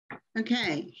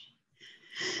Okay.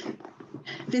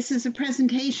 This is a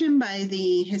presentation by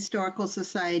the Historical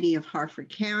Society of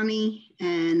Harford County,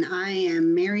 and I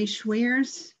am Mary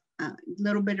Schweers. A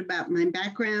little bit about my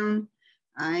background.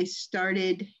 I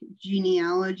started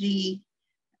genealogy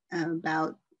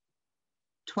about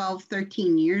 12,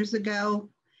 13 years ago,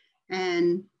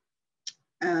 and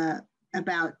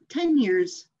about 10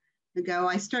 years ago,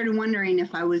 I started wondering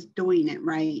if I was doing it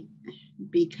right,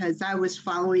 because I was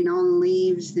following on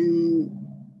leaves and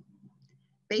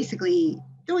basically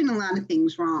doing a lot of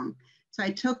things wrong. So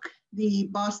I took the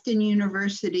Boston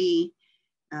University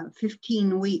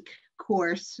 15-week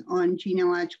course on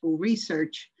genealogical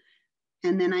research,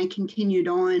 and then I continued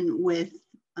on with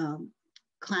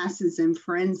classes in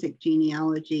forensic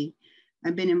genealogy.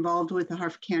 I've been involved with the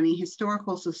Harford County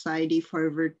Historical Society for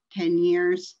over 10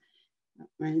 years,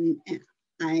 and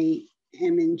I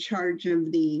am in charge of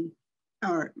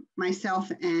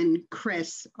myself and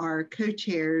Chris are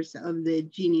co-chairs of the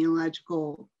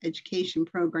Genealogical Education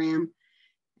Program,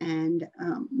 and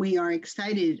we are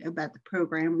excited about the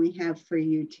program we have for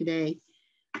you today.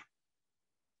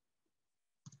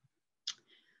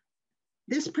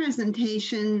 This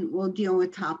presentation will deal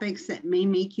with topics that may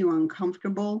make you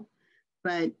uncomfortable,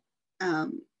 but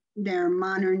they're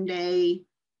modern day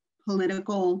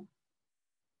political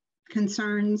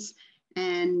concerns,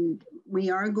 and we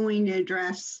are going to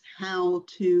address how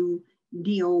to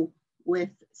deal with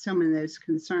some of those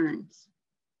concerns.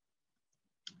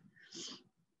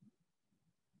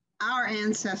 Our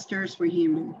ancestors were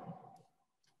human.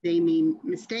 They made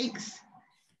mistakes.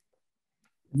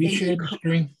 Have you shared the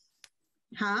screen?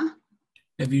 Huh?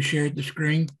 Have you shared the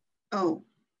screen? Oh.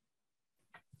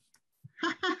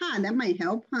 That might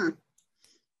help, huh?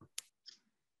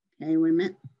 Okay, wait a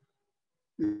minute.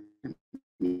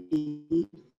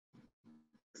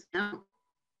 Out.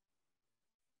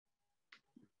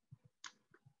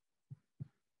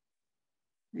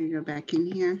 Let me go back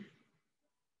in here.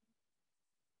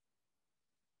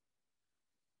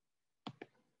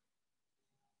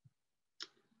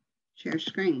 Share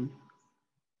screen.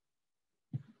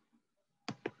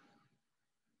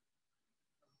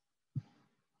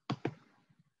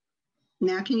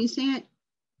 Now can you see it?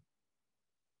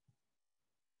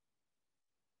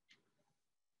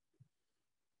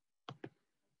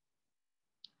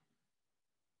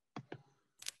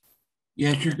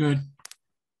 Yes, you're good.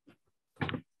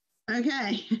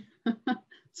 Okay.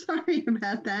 Sorry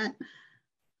about that.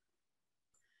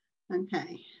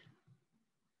 Okay.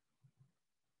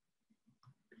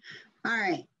 All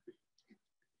right.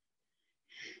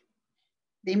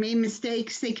 They made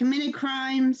mistakes, they committed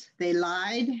crimes, they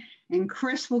lied, and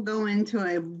Chris will go into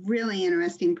a really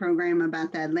interesting program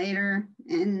about that later.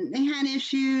 And they had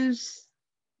issues,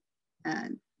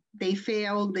 they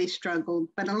failed, they struggled,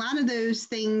 but a lot of those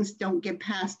things don't get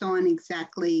passed on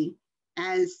exactly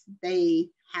as they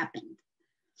happened.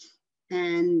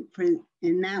 And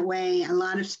in that way, a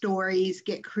lot of stories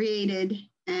get created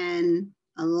and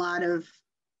a lot of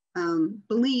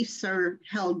beliefs are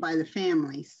held by the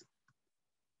families.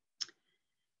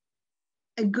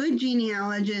 A good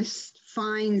genealogist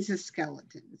finds the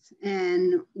skeletons.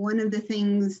 And one of the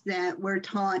things that we're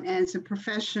taught as a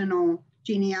professional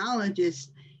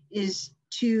genealogist is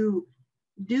to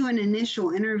do an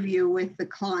initial interview with the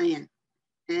client.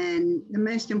 And the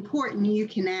most important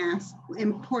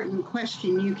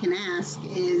question you can ask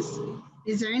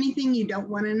is there anything you don't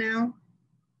want to know?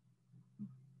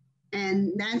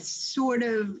 And that's sort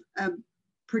of a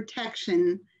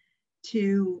protection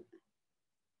to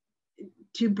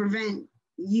prevent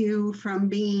you from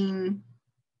being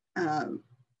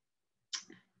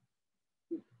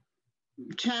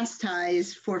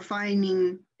chastised for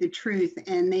finding the truth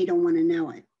and they don't want to know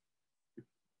it.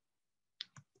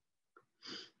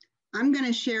 I'm going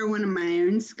to share one of my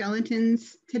own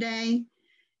skeletons today.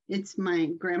 It's my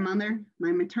grandmother,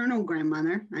 my maternal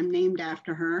grandmother. I'm named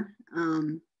after her,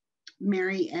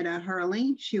 Mary Etta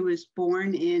Hurley. She was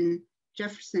born in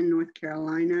Jefferson, North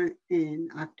Carolina in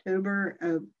October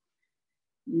of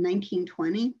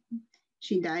 1920.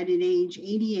 She died at age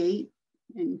 88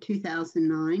 in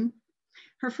 2009.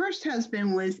 Her first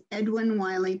husband was Edwin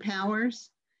Wiley Powers.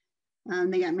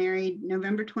 They got married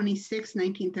November 26,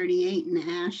 1938 in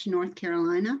Ashe, North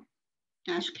Carolina,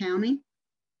 Ashe County,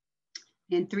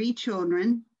 and 3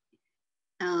 children.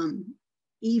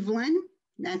 Evelyn,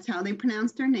 that's how they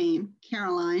pronounced her name,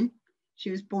 Caroline.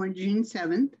 She was born June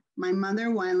 7th. My mother,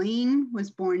 Wileen,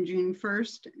 was born June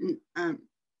 1st in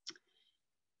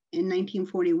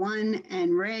 1941,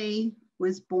 and Ray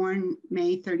was born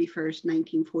May 31st,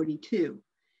 1942.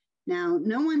 Now,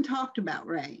 no one talked about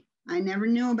Ray. I never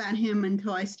knew about him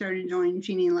until I started doing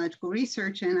genealogical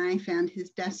research, and I found his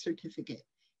death certificate.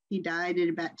 He died at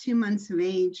about 2 months of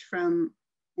age from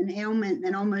an ailment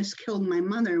that almost killed my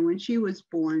mother when she was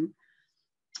born.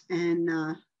 And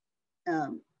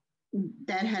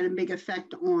that had a big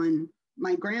effect on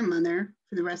my grandmother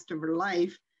for the rest of her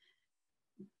life.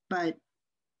 But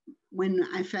when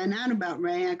I found out about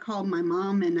Ray, I called my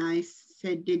mom and I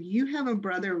said, "Did you have a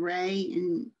brother, Ray?"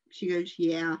 And she goes,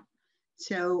 "Yeah."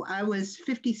 So I was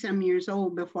 50 some years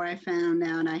old before I found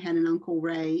out I had an Uncle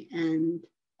Ray, and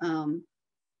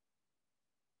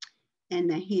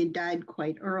that he had died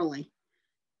quite early.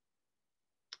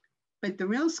 But the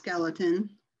real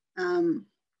skeleton,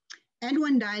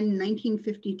 Edwin died in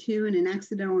 1952 in an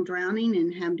accidental drowning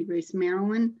in Havre de Grace,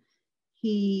 Maryland.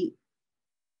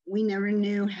 We never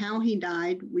knew how he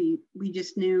died. We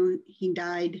just knew he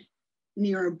died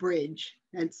near a bridge.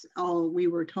 That's all we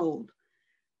were told.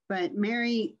 But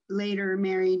Mary later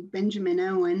married Benjamin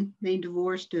Owen. They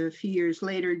divorced a few years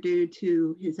later due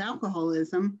to his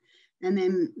alcoholism. And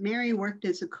then Mary worked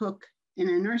as a cook in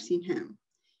a nursing home.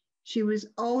 She was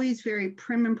always very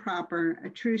prim and proper, a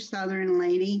true Southern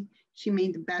lady. She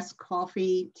made the best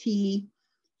coffee, tea.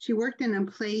 She worked in a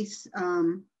place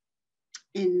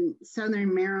in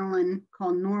Southern Maryland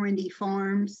called Normandy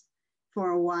Farms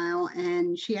for a while,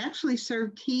 and she actually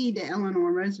served tea to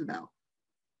Eleanor Roosevelt.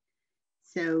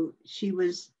 So she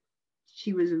was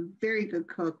a very good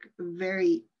cook, a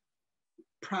very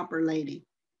proper lady.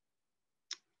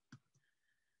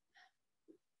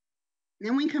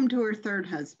 Then we come to her third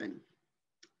husband.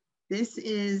 This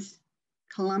is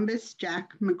Columbus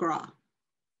Jack McGraw.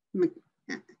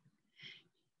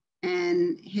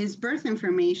 And his birth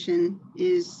information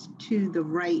is to the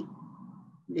right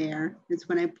there. That's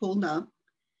what I pulled up.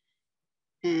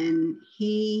 And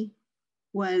he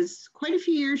was quite a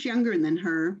few years younger than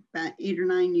her, about 8 or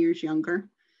 9 years younger.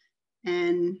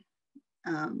 And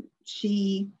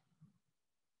she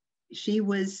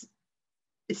was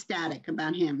ecstatic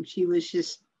about him. She was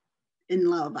just in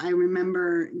love. I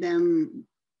remember them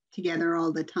together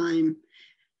all the time.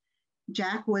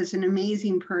 Jack was an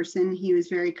amazing person. He was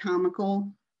very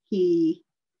comical. He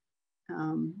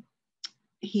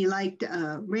liked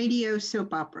radio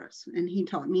soap operas, and he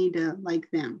taught me to like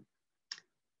them.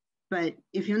 But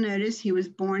if you'll notice, he was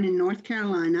born in North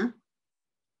Carolina,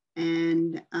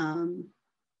 and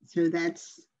so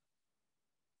that's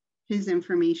his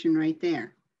information right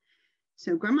there.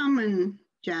 So Grandma and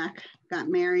Jack got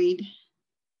married,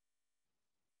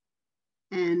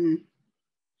 and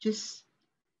just,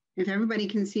 if everybody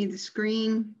can see the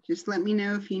screen, just let me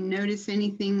know if you notice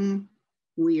anything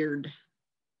weird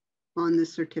on the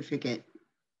certificate.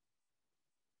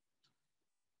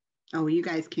 Oh, you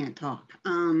guys can't talk.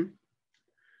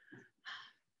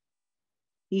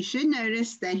 You should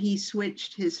notice that he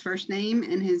switched his first name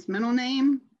and his middle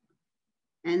name,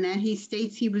 and that he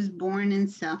states he was born in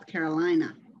South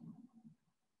Carolina.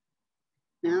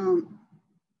 Now,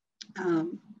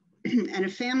 at a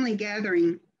family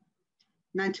gathering,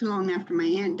 not too long after my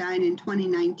aunt died in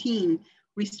 2019,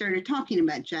 we started talking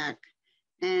about Jack,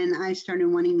 and I started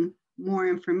wanting more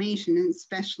information,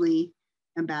 especially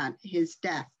about his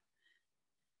death.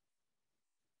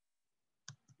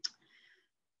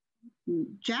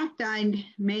 Jack died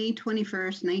May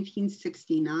 21st,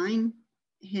 1969.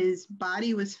 His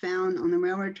body was found on the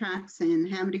railroad tracks in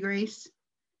Havre de Grace.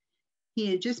 He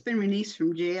had just been released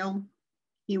from jail.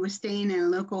 He was staying in a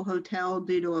local hotel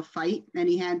due to a fight that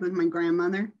he had with my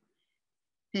grandmother.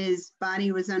 His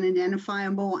body was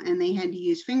unidentifiable, and they had to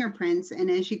use fingerprints. And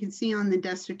as you can see on the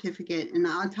death certificate, an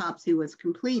autopsy was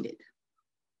completed.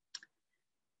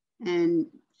 And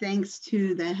thanks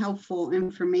to the helpful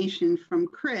information from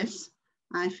Chris,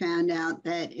 I found out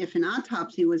that if an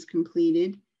autopsy was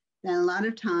completed, then a lot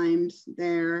of times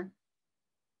there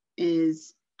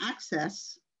is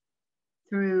access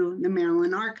through the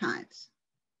Maryland archives.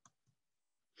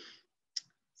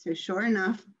 So sure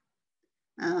enough,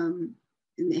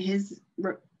 his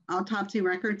autopsy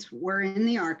records were in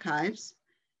the archives.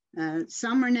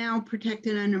 Some are now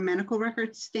protected under medical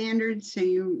records standards, so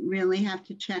you really have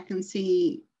to check and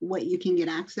see what you can get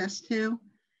access to.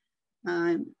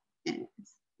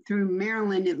 Through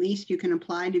Maryland, at least, you can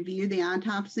apply to view the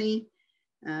autopsy.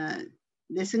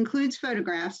 This includes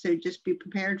photographs, so just be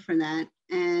prepared for that.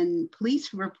 And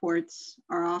police reports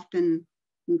are often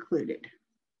included.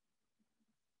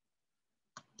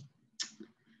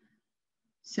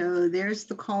 So there's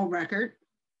the call record,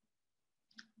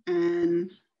 and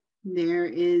there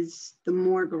is the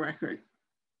morgue record.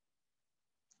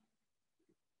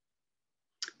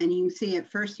 And you can see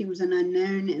at first he was an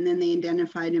unknown, and then they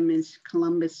identified him as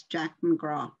Columbus Jack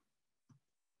McGraw.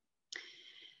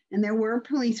 And there were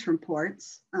police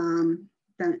reports.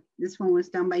 This one was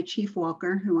done by Chief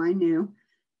Walker, who I knew.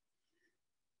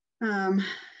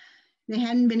 They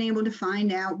hadn't been able to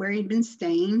find out where he'd been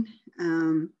staying.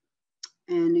 And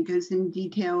it goes in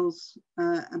details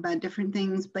about different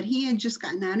things, but he had just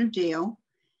gotten out of jail.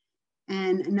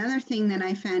 And another thing that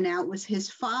I found out was his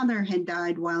father had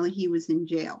died while he was in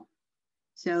jail.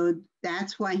 So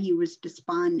that's why he was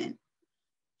despondent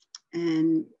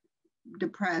and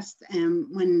depressed. And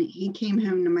when he came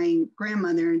home to my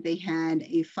grandmother, they had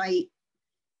a fight,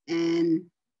 and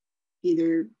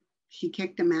either she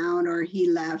kicked him out or he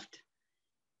left,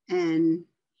 and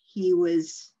he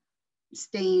was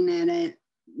staying at a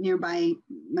nearby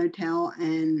motel,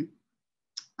 and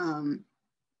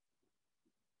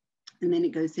then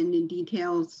it goes into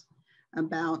details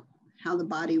about how the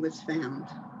body was found.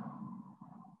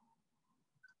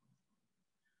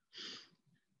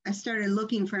 I started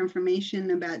looking for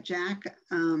information about Jack.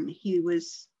 He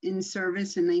was in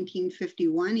service in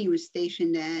 1951. He was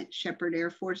stationed at Shepherd Air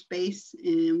Force Base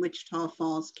in Wichita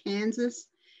Falls, Kansas.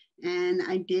 And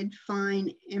I did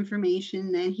find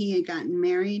information that he had gotten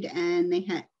married, and they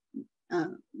had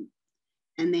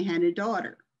a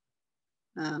daughter.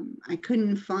 I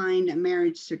couldn't find a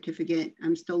marriage certificate.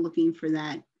 I'm still looking for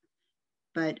that.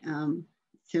 But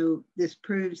so this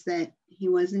proves that he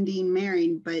was indeed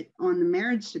married, but on the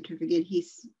marriage certificate, he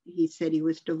said he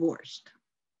was divorced.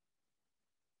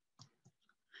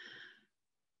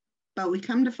 But we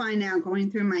come to find out, going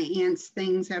through my aunt's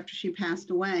things after she passed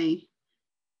away,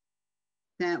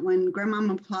 that when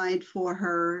Grandmama applied for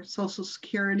her Social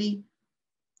Security,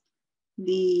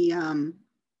 the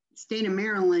state of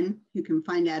Maryland, who can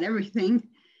find out everything,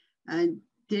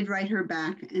 did write her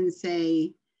back and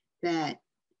say that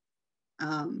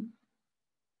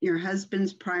your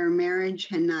husband's prior marriage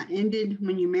had not ended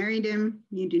when you married him.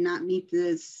 You do not meet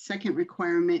the second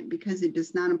requirement because it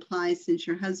does not apply, since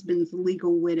your husband's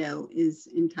legal widow is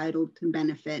entitled to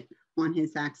benefit on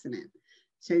his accident.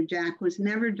 So Jack was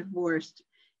never divorced.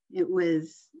 It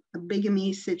was a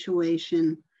bigamy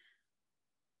situation.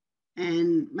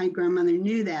 And my grandmother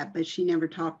knew that, but she never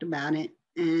talked about it.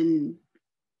 And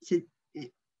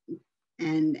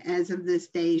as of this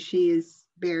day, she is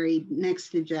buried next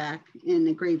to Jack in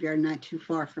a graveyard not too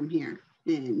far from here.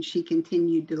 And she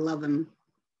continued to love him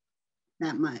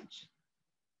that much.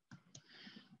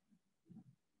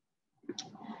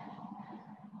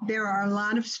 There are a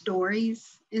lot of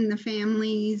stories in the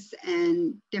families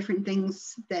and different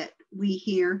things that we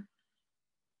hear,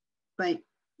 but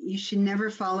you should never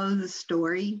follow the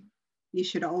story. You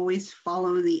should always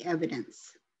follow the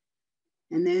evidence.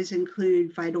 And those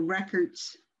include vital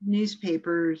records,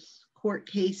 newspapers, court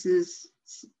cases,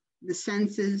 the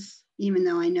census, even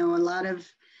though I know a lot of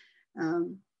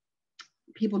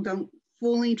people don't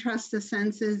fully trust the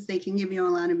census, they can give you a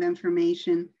lot of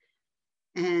information,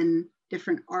 and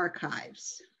different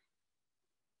archives.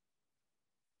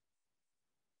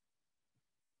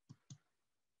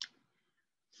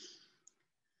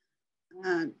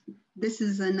 This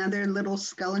is another little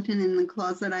skeleton in the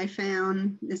closet I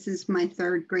found. This is my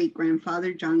third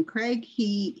great-grandfather, John Craig.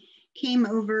 He came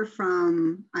over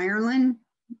from Ireland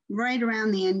right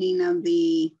around the ending of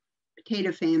the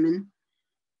potato famine.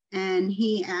 And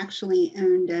he actually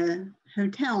owned a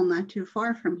hotel not too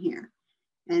far from here.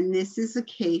 And this is a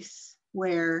case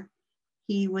where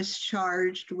he was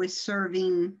charged with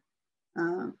serving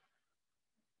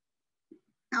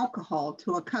alcohol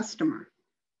to a customer.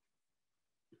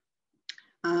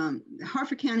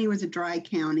 Harford County was a dry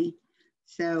county,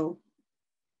 so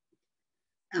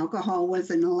alcohol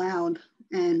wasn't allowed,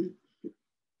 and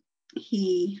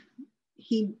he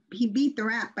beat the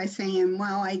rap by saying,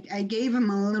 well, I gave him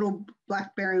a little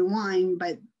blackberry wine,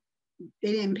 but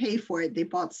they didn't pay for it. They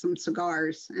bought some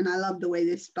cigars, and I love the way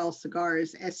they spell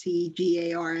cigars,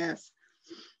 S-E-G-A-R-S.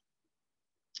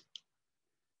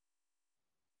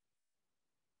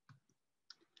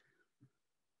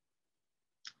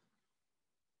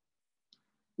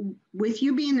 With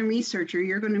you being the researcher,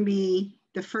 you're going to be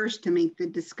the first to make the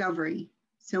discovery.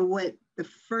 So what the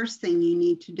first thing you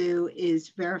need to do is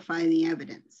verify the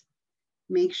evidence.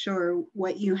 Make sure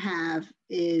what you have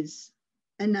is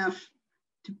enough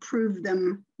to prove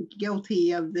them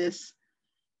guilty of this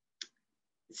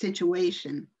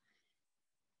situation.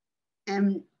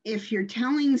 And if you're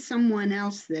telling someone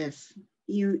else this,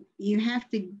 you have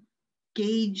to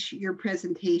gauge your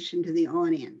presentation to the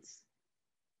audience.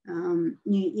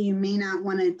 You may not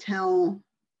want to tell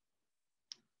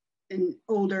an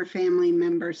older family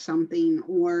member something,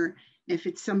 or if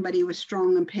it's somebody with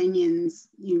strong opinions,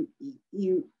 you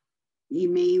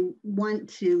may want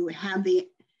to have the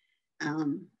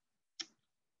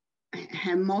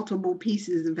have multiple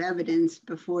pieces of evidence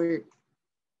before,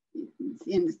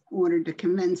 in order to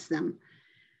convince them.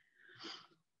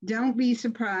 Don't be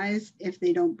surprised if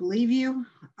they don't believe you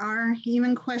or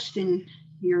even question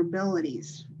your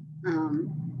abilities.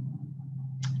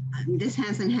 This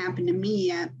hasn't happened to me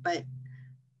yet, but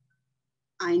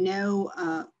I know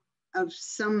of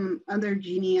some other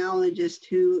genealogists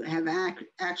who have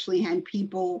actually had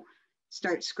people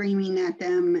start screaming at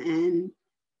them and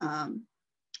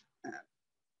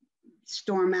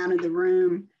storm out of the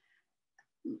room.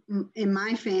 In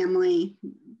my family,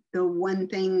 the one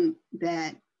thing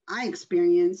that I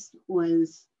experienced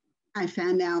was I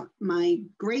found out my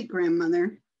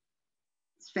great-grandmother's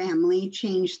family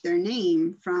changed their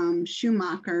name from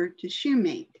Schumacher to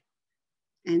Shoemate.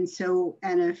 And so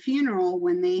at a funeral,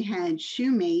 when they had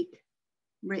Shoemate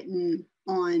written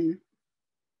on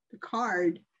the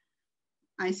card,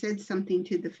 I said something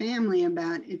to the family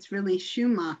about it's really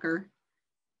Schumacher,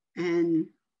 and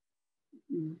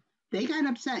they got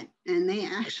upset and they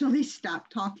actually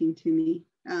stopped talking to me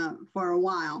for a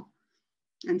while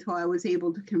until I was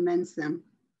able to convince them.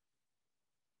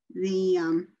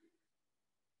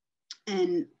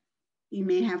 And you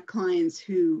may have clients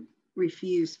who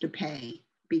refuse to pay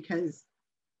because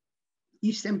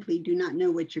you simply do not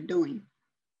know what you're doing.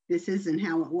 This isn't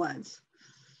how it was.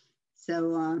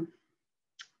 So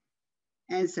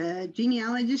as a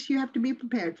genealogist, you have to be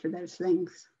prepared for those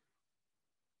things.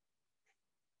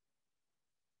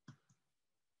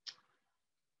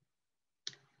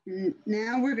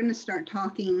 Now we're going to start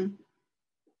talking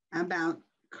about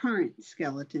current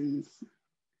skeletons,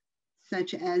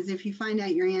 such as if you find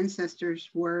out your ancestors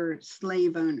were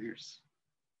slave owners.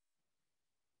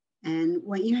 And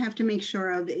what you have to make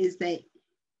sure of is that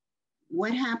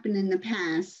what happened in the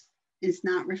past is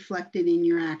not reflected in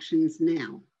your actions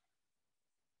now.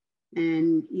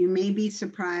 And you may be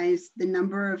surprised the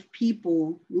number of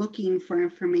people looking for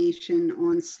information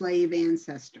on slave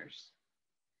ancestors.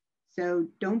 So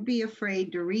don't be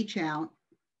afraid to reach out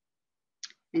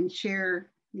and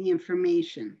share the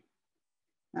information.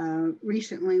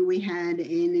 Recently, we had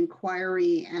an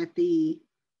inquiry at the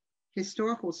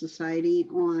Historical Society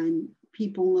on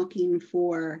people looking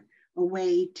for a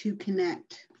way to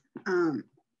connect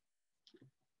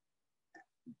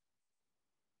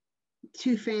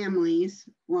two families.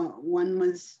 Well, one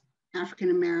was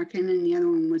African American and the other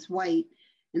one was white,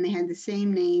 and they had the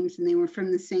same names and they were from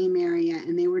the same area,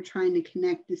 and they were trying to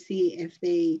connect to see if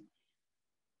they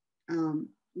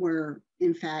were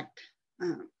in fact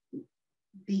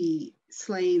the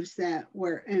slaves that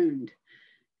were owned,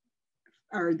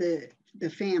 or the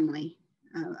family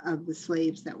of the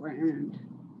slaves that were owned.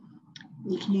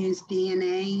 You can use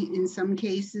DNA in some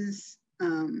cases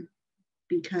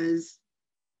because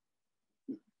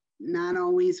not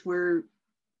always were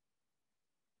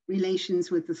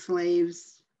relations with the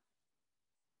slaves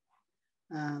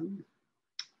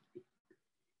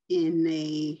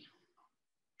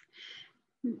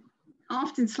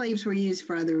often slaves were used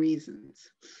for other reasons.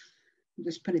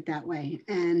 Just put it that way.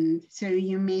 And so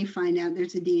you may find out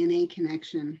there's a DNA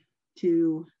connection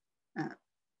to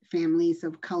families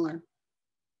of color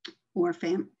or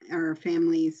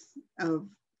families of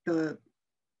the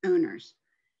owners.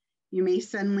 You may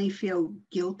suddenly feel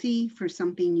guilty for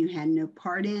something you had no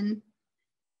part in.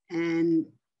 And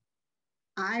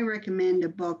I recommend a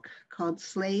book called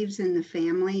Slaves in the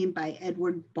Family by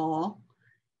Edward Ball.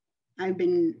 I've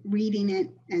been reading it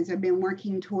as I've been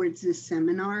working towards this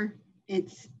seminar.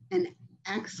 It's an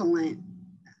excellent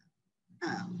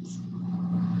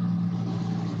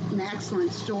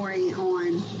story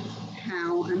on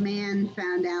how a man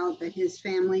found out that his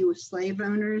family was slave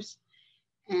owners,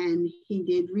 and he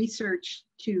did research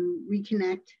to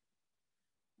reconnect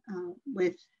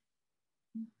with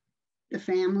the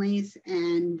families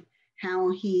and how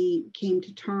he came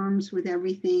to terms with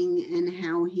everything and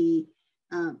how he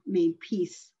made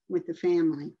peace with the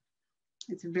family.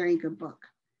 It's a very good book.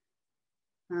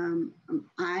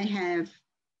 I have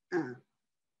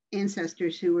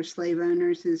ancestors who were slave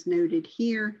owners, as noted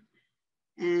here,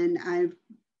 and I've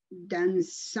done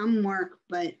some work,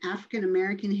 but African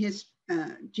American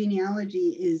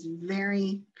genealogy is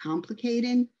very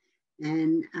complicated,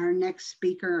 and our next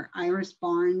speaker, Iris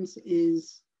Barnes,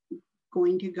 is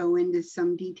going to go into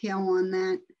some detail on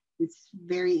that. It's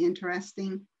very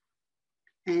interesting.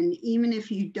 And even if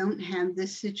you don't have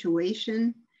this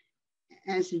situation,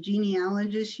 as a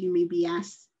genealogist, you may be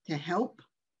asked to help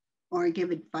or give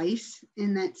advice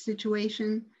in that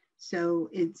situation. So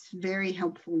it's very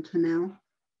helpful to know.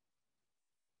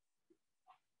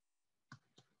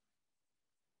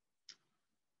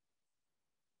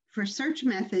 For search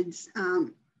methods,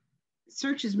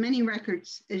 search as many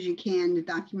records as you can to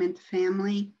document the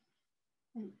family.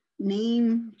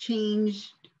 Name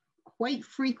changed quite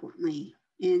frequently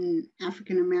in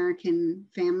African American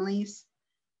families.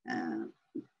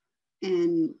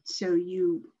 And so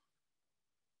you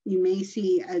may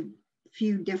see a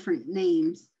few different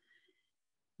names.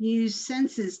 Use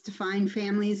census to find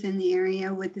families in the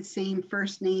area with the same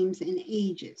first names and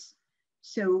ages.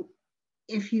 So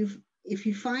if you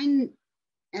find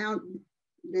out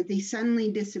that they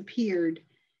suddenly disappeared,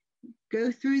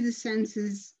 go through the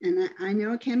census, and I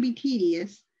know it can be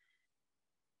tedious.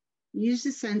 Use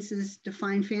the census to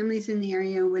find families in the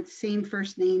area with the same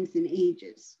first names and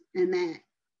ages, and that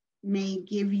may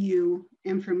give you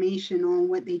information on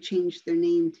what they changed their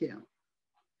name to.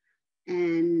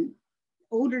 And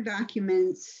older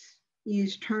documents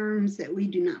use terms that we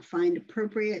do not find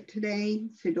appropriate today,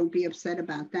 so don't be upset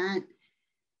about that.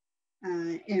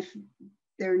 If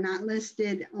they're not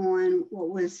listed on what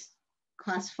was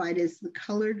classified as the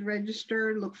colored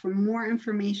register, look for more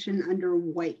information under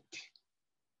white.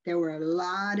 There were a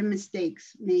lot of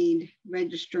mistakes made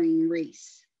registering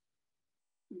race.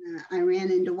 I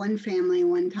ran into one family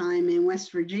one time in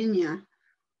West Virginia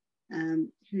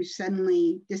who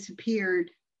suddenly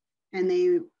disappeared, and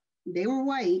they were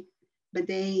white, but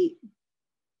they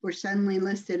were suddenly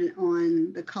listed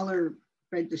on the color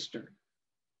register.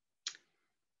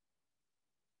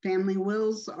 Family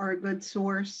wills are a good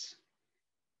source,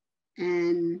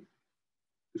 and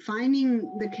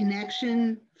finding the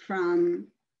connection from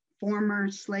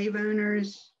former slave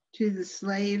owners to the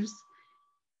slaves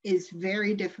is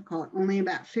very difficult. Only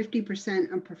about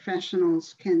 50% of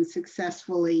professionals can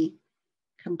successfully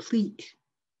complete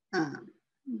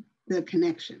the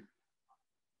connection.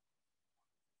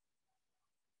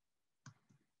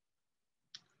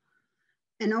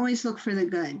 And always look for the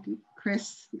good.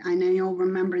 Chris, I know you'll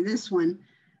remember this one.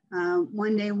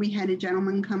 One day we had a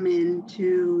gentleman come in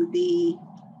to the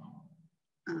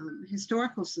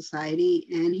Historical Society,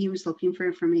 and he was looking for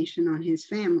information on his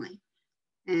family.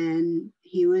 And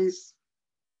he was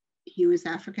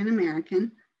African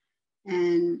American.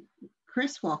 And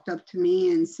Chris walked up to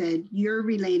me and said, "You're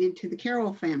related to the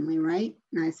Carroll family, right?"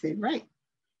 And I said, "Right."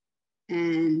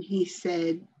 And he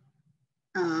said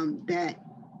that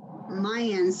my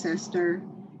ancestor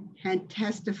had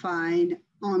testified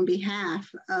on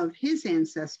behalf of his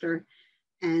ancestor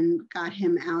and got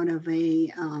him out of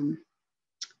a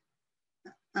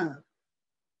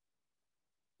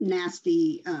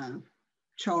nasty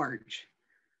charge.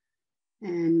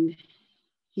 And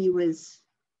he was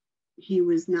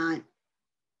not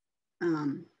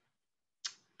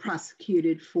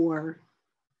prosecuted for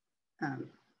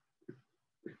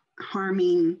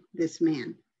harming this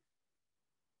man.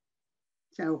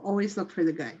 So always look for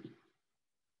the good.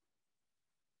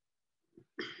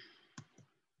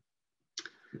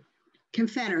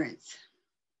 Confederates.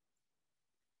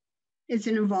 It's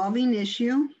an evolving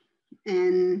issue,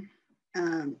 and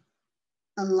a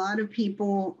lot of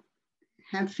people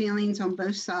have feelings on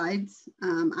both sides.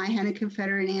 I had a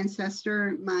Confederate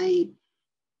ancestor.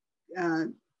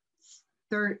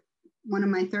 One of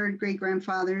my third great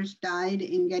grandfathers died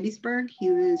in Gettysburg. He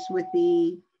was with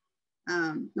the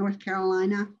North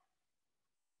Carolina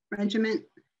Regiment,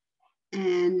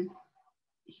 and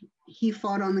he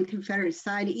fought on the Confederate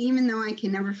side, even though I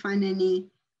can never find any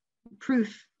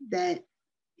proof that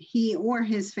he or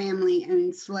his family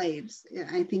owned slaves.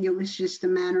 I think it was just a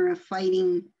matter of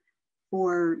fighting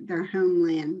for their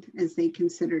homeland as they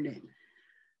considered it.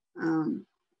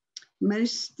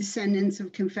 Most descendants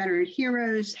of Confederate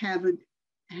heroes have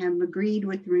agreed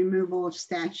with the removal of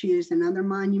statues and other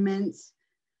monuments,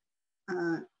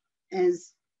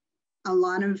 as a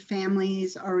lot of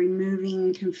families are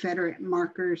removing Confederate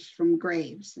markers from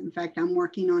graves. In fact, I'm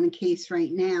working on a case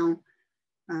right now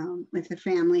with a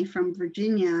family from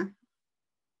Virginia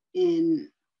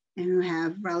who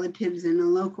have relatives in a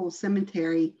local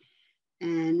cemetery,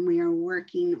 and we are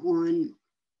working on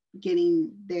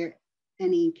getting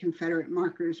any Confederate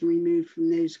markers removed from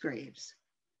those graves.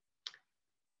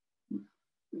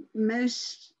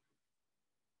 Most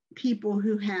people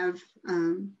who have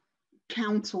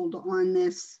counseled on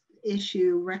this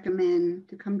issue recommend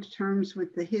to come to terms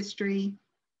with the history,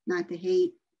 not the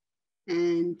hate,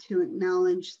 and to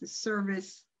acknowledge the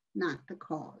service, not the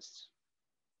cause.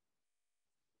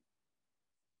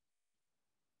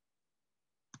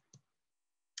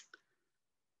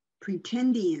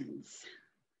 Pretendians.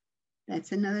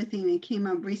 That's another thing that came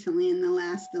up recently in the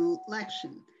last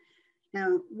election.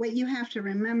 Now, what you have to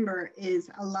remember is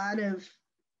a lot of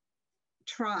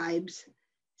tribes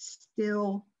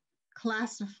still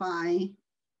classify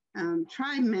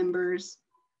tribe members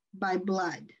by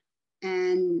blood.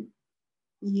 And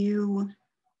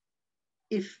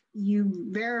if you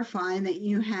verify that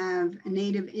you have a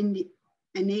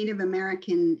Native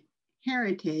American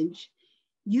heritage,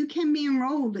 you can be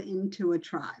enrolled into a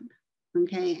tribe,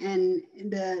 okay? And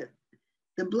the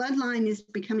bloodline is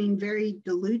becoming very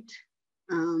dilute,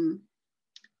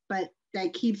 but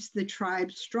that keeps the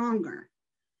tribe stronger.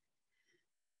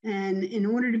 And in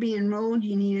order to be enrolled,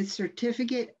 you need a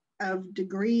certificate of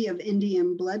degree of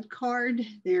Indian blood card.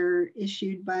 They're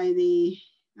issued by the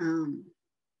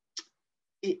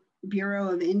Bureau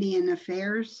of Indian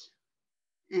Affairs.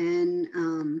 And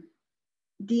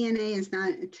DNA is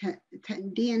not,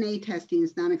 DNA testing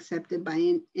is not accepted by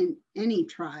in any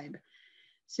tribe.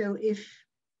 So if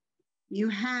you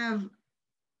have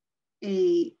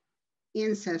a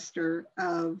ancestor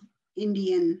of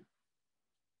Indian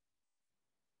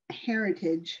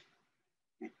heritage,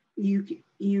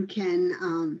 you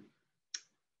can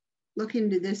look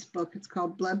into this book. It's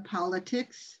called Blood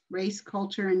Politics, Race,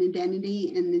 Culture, and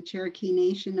Identity in the Cherokee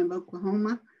Nation of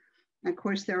Oklahoma. Of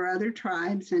course, there are other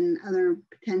tribes and other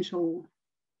potential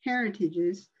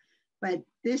heritages, but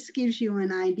this gives you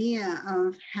an idea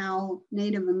of how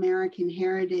Native American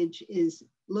heritage is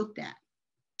looked at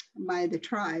by the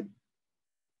tribe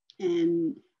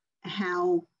and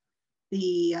how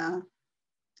the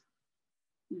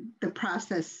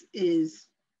process is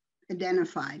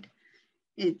identified.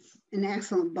 It's an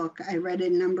excellent book. I read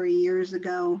it a number of years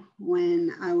ago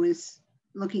when I was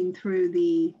looking through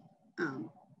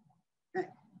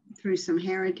through some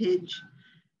heritage.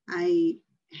 I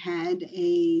had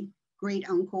a great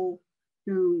uncle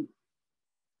who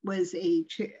was a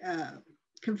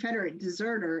Confederate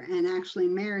deserter and actually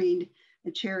married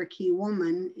a Cherokee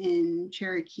woman in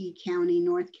Cherokee County,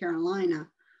 North Carolina.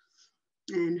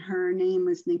 And her name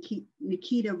was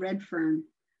Nikita Redfern.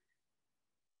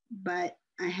 But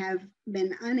I have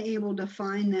been unable to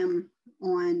find them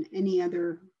on any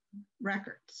other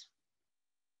records.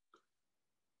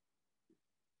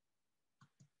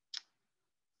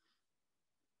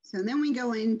 So then we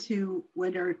go into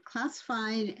what are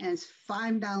classified as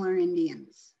 $5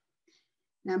 Indians.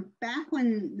 Now, back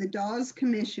when the Dawes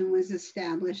Commission was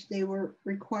established, they were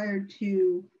required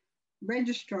to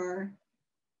register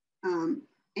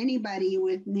anybody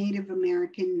with Native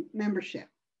American membership.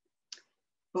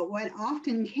 But what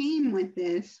often came with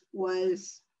this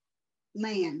was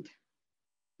land.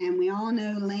 And we all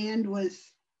know land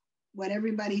was what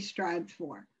everybody strived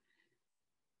for.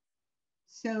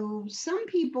 So some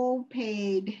people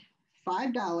paid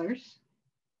 $5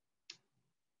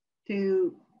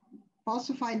 to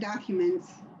falsify documents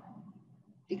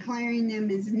declaring them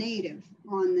as native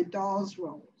on the Dawes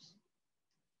rolls.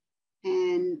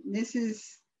 And this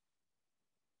is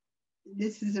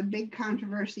a big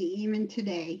controversy even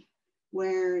today,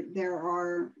 where there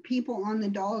are people on the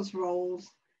Dawes rolls,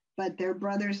 but their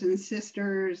brothers and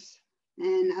sisters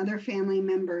and other family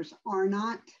members are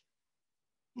not.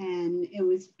 And it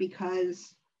was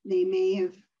because they may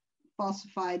have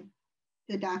falsified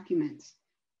the documents.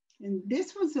 And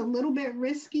this was a little bit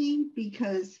risky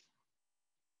because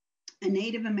a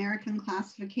Native American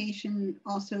classification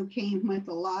also came with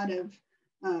a lot of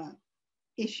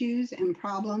issues and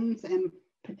problems and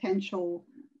potential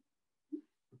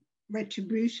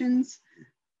retributions.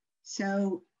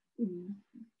 So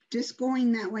just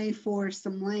going that way for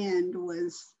some land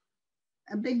was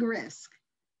a big risk.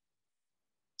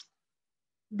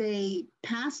 They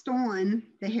passed on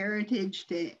the heritage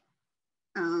to,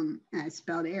 I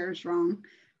spelled heirs wrong,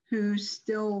 who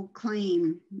still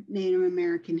claim Native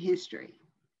American history.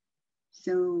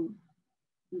 So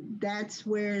that's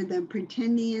where the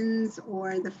pretendians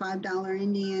or the $5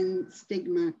 Indian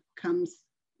stigma comes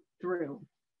through.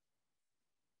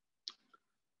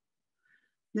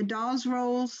 The Dawes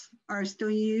rolls are still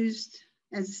used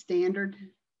as a standard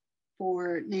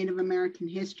for Native American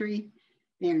history.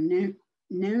 They are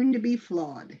known to be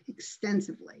flawed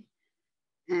extensively.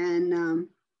 And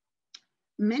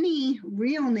many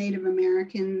real Native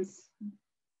Americans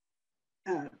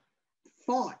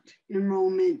fought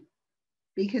enrollment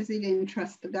because they didn't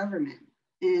trust the government.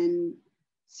 And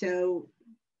so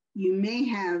you may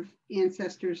have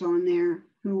ancestors on there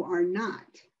who are not,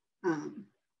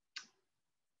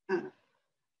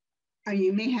 or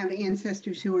you may have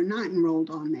ancestors who are not enrolled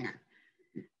on there.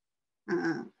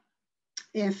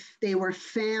 If they were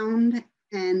found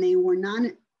and they were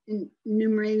not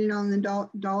enumerated on the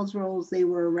Dawes rolls, they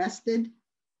were arrested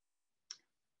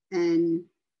and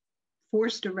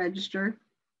forced to register.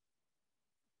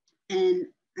 And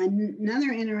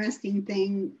another interesting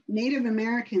thing, Native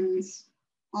Americans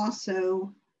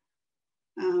also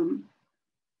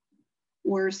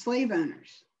were slave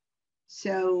owners.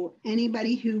 So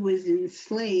anybody who was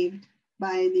enslaved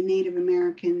by the Native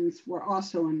Americans were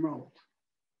also enrolled.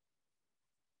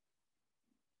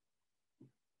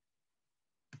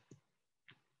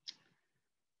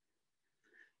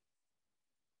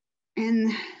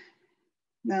 And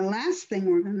the last thing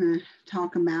we're going to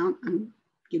talk about, I'm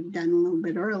getting done a little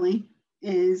bit early,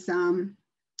 is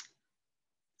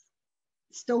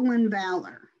stolen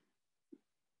valor.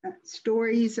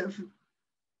 Stories of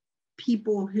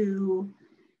people who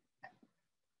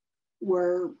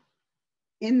were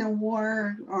in the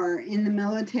war or in the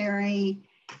military,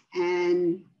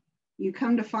 and you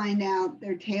come to find out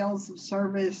their tales of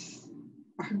service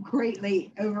are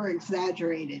greatly over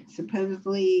exaggerated.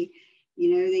 Supposedly,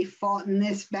 they fought in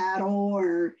this battle,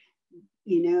 or,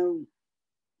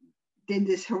 did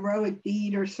this heroic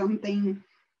deed or something,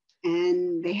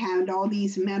 and they had all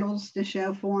these medals to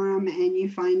show for them, and you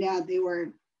find out they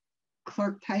were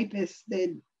clerk typists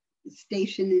that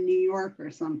stationed in New York or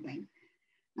something.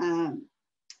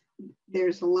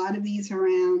 There's a lot of these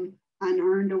around,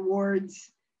 unearned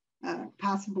awards,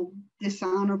 possible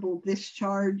dishonorable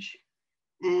discharge,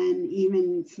 and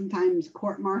even sometimes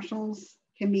court martials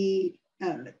can be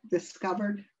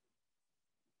discovered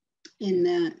in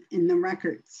the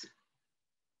records.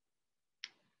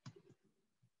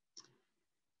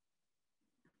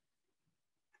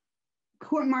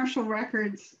 Court martial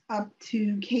records up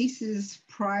to cases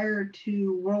prior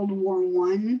to World War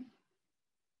I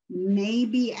may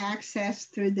be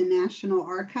accessed through the National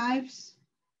Archives.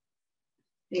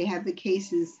 They have the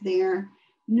cases there.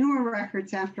 Newer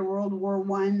records after World War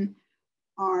I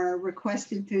are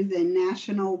requested through the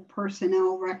National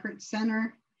Personnel Records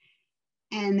Center,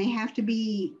 and they have to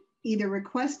be either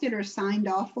requested or signed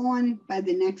off on by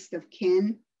the next of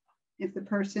kin if the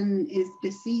person is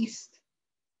deceased.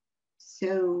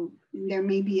 So there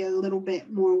may be a little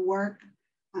bit more work.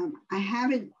 I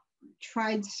haven't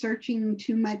tried searching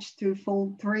too much through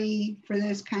Fold 3 for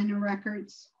those kind of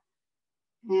records.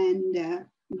 And,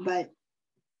 but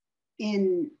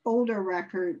in older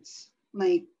records,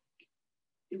 like,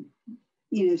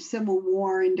 Civil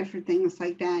War and different things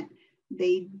like that,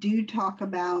 they do talk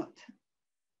about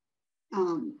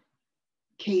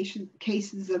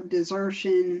cases of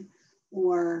desertion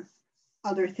or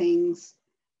other things.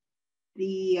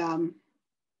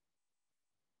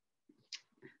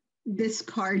 This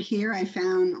card here I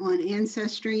found on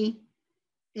Ancestry.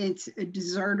 It's a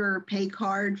deserter pay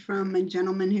card from a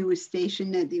gentleman who was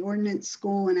stationed at the Ordnance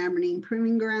School in Aberdeen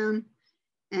Proving Ground,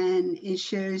 and it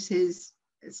shows his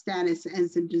status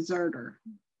as a deserter.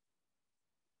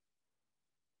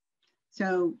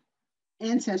 So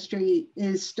Ancestry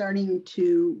is starting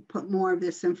to put more of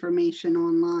this information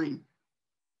online.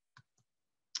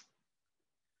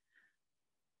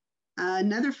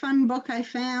 Another fun book I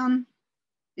found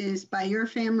is By Your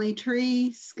Family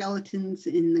Tree, Skeletons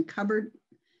in the Cupboard,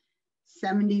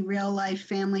 70 real-life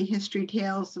family history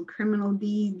tales of criminal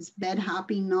deeds,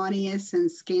 bed-hopping naughtiest,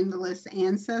 and scandalous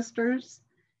ancestors.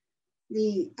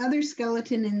 The other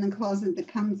skeleton in the closet that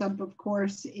comes up, of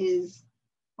course, is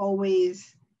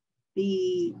always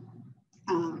the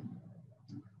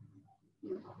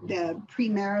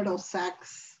premarital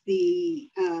sex, the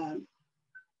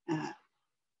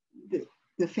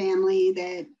family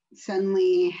that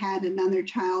suddenly had another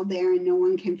child there and no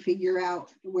one can figure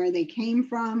out where they came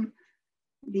from.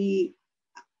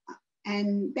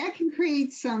 And that can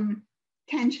create some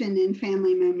tension in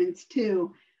family moments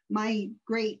too. My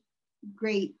great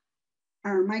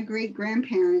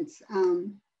grandparents,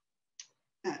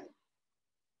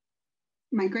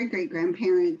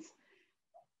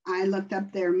 I looked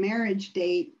up their marriage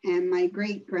date, and my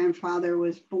great grandfather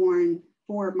was born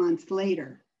 4 months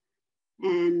later.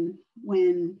 And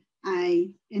when I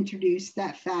introduced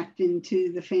that fact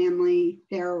into the family,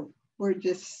 there were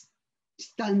just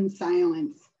stunned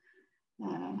silence.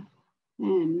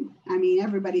 And I mean,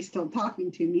 everybody's still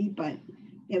talking to me, but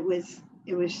it was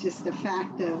just a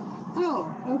fact of,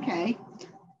 oh, okay.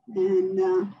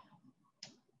 And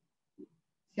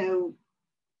so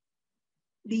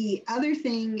the other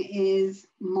thing is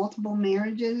multiple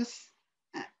marriages.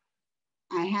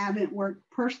 I haven't worked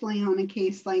personally on a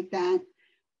case like that,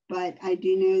 but I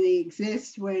do know they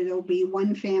exist, where there'll be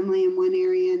one family in one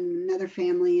area and another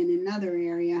family in another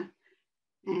area.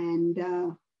 And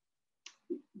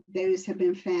those have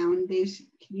been found. Those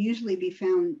can usually be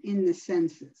found in the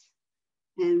census.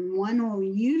 And one will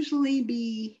usually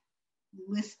be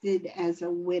listed as a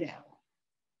widow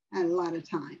at a lot of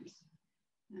times.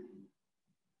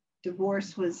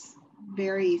 Divorce was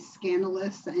very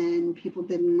scandalous, and people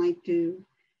didn't like to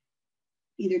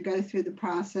either go through the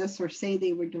process or say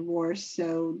they were divorced.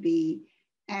 So the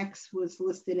ex was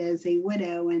listed as a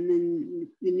widow, and then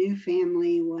the new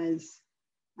family was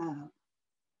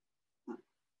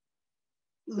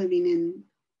living in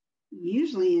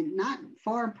usually in not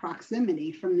far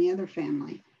proximity from the other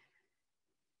family.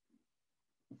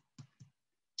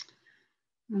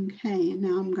 Okay, and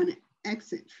now I'm going to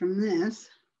exit from this.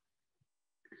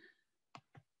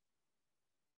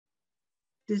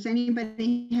 Does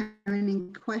anybody have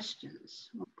any questions?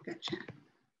 Oh, gotcha.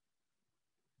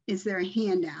 Is there a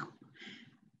handout?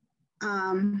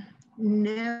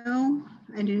 No,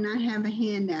 I do not have a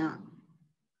handout.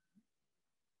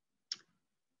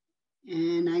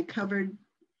 And I covered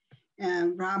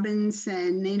Robbins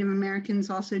said Native Americans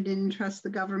also didn't trust the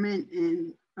government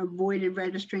and avoided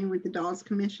registering with the Dawes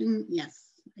Commission. Yes,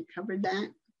 I covered that.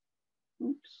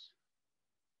 Oops.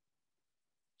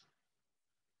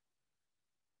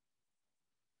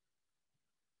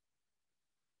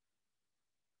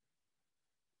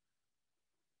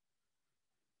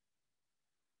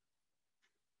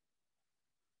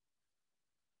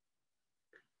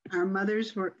 Our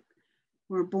mothers were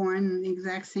born the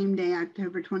exact same day,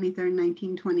 October 23rd,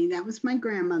 1920. That was my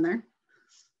grandmother.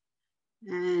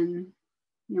 And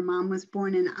your mom was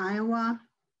born in Iowa.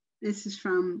 This is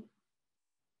from,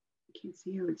 I can't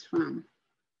see who it's from.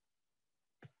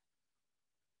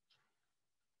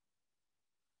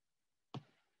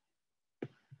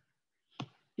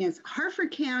 Yes,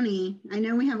 Harford County. I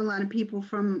know we have a lot of people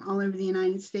from all over the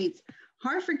United States.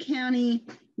 Harford County,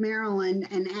 Maryland,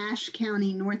 and Ashe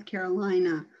County, North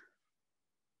Carolina,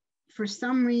 for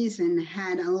some reason,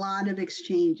 had a lot of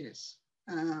exchanges.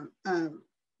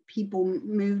 People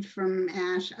moved from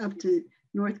Ashe up to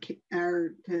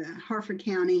to Harford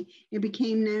County. It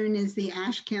became known as the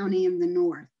Ashe County of the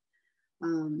North.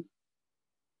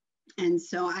 And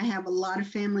so I have a lot of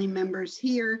family members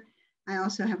here. I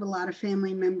also have a lot of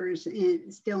family members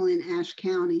still in Ashe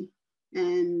County.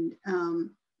 And,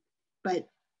 but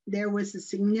there was a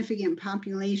significant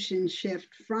population shift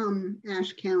from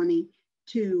Ashe County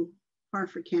to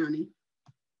Harford County.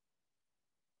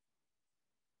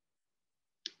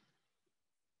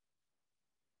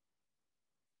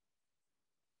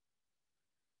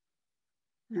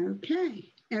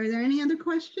 Okay, are there any other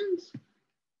questions?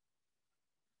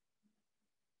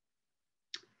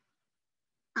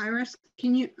 Iris,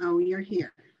 can you, oh, you're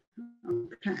here.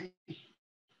 Okay.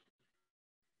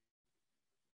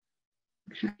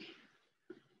 Okay.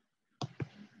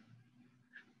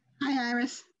 Hi,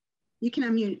 Iris. You can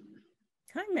unmute.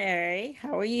 Hi, Mary.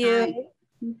 How are you? Hi.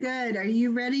 Good. Are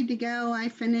you ready to go? I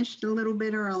finished a little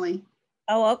bit early.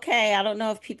 Oh, okay. I don't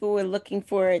know if people were looking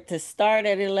for it to start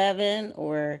at 11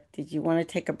 or did you want to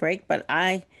take a break? But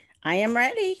I am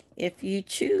ready if you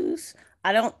choose.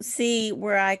 I don't see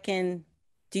where I can.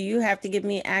 Do you have to give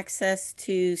me access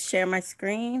to share my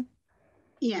screen?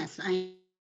 Yes, I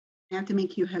have to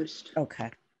make you host.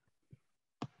 Okay.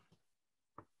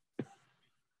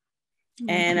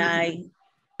 And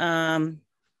I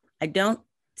don't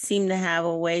seem to have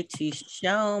a way to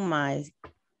show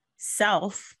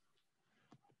myself.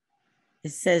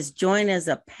 It says join as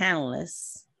a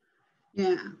panelist.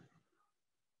 Yeah.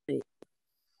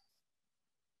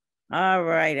 All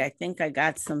right. I think I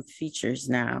got some features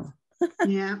now.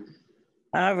 Yeah.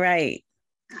 All right.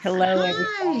 Hello,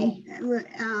 everybody.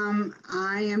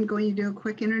 I am going to do a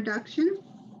quick introduction.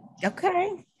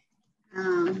 Okay.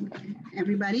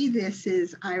 Everybody, this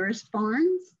is Iris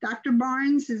Barnes. Dr.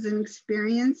 Barnes is an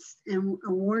experienced and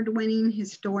award-winning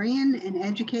historian and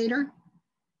educator.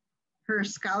 Her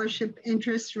scholarship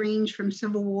interests range from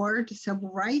Civil War to civil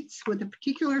rights, with a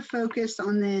particular focus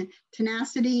on the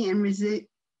tenacity and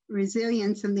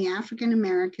resilience of the African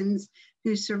Americans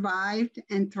who survived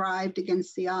and thrived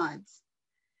against the odds.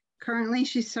 Currently,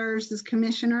 she serves as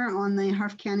commissioner on the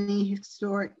Harford County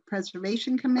Historic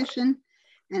Preservation Commission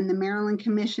and the Maryland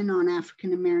Commission on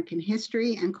African American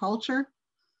History and Culture,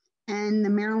 and the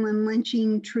Maryland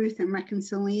Lynching Truth and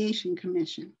Reconciliation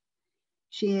Commission.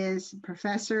 She is a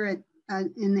professor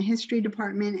in the history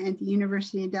department at the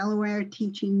University of Delaware,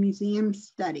 teaching museum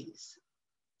studies.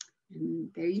 And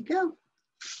there you go.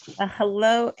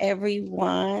 Hello,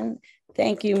 everyone.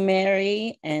 Thank you,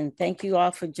 Mary, and thank you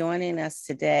all for joining us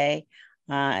today.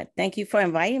 Thank you for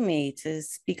inviting me to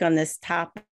speak on this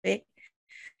topic.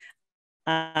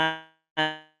 I'm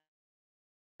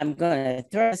going to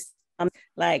throw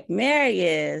like Mary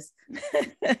is,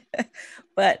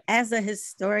 but as a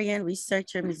historian,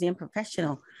 researcher, museum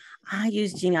professional, I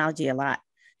use genealogy a lot,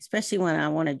 especially when I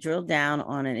want to drill down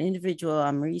on an individual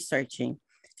I'm researching.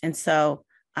 And so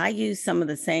I use some of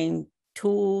the same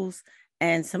tools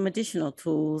and some additional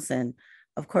tools. And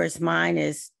Of course, mine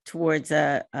is towards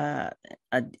a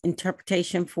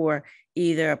interpretation for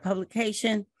either a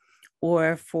publication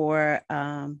or for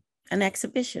an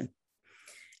exhibition.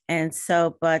 And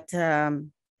so, but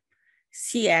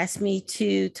she asked me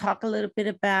to talk a little bit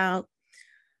about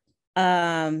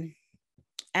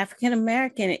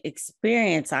African-American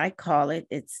experience, I call it.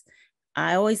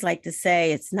 I always like to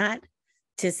say it's not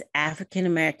just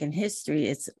African-American history,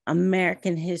 it's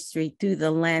American history through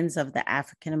the lens of the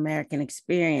African-American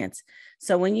experience.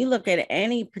 So when you look at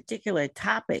any particular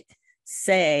topic,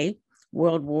 say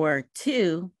World War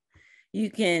II, you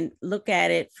can look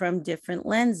at it from different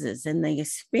lenses and the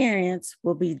experience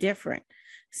will be different.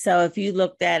 So if you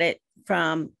looked at it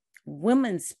from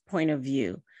women's point of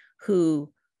view,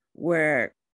 who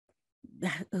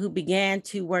began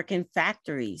to work in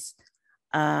factories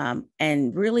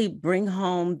and really bring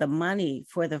home the money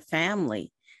for the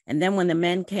family. And then when the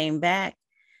men came back,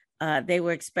 they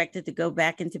were expected to go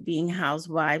back into being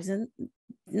housewives. And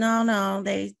no,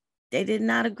 they did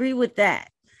not agree with that.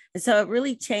 And so it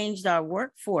really changed our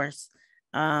workforce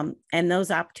and those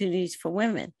opportunities for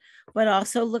women, but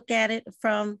also look at it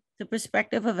from the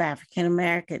perspective of African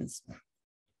Americans.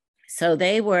 So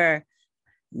they were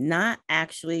not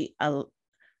actually, the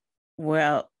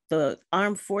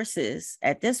armed forces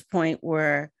at this point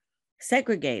were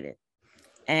segregated.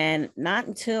 And not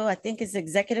until I think it's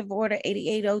Executive Order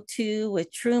 8802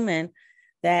 with Truman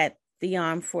that the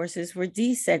armed forces were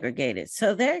desegregated.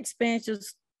 So their experience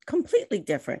was completely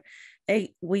different.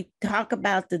 We talk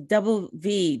about the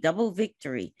double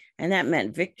victory, and that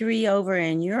meant victory over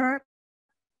in Europe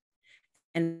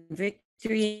and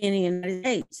victory in the United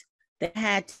States. They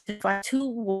had to fight 2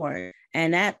 wars,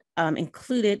 and that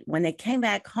included when they came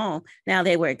back home. Now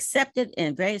they were accepted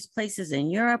in various places in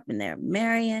Europe, and they're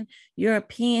marrying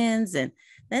Europeans, and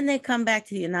then they come back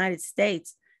to the United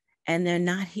States, and they're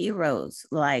not heroes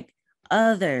like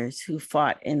others who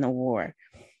fought in the war.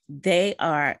 They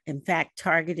are, in fact,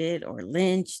 targeted or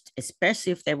lynched,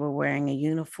 especially if they were wearing a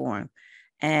uniform,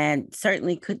 and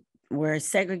certainly were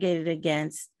segregated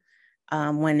against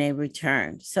when they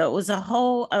returned. So it was a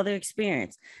whole other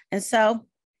experience. And so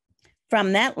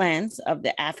from that lens of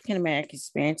the African-American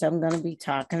experience, I'm going to be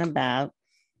talking about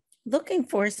looking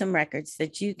for some records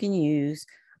that you can use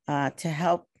to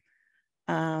help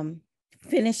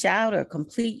finish out or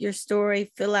complete your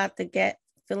story, fill in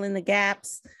the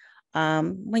gaps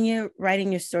when you're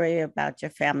writing your story about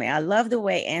your family. I love the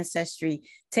way Ancestry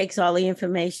takes all the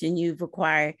information you've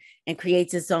acquired and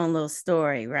creates its own little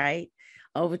story, right?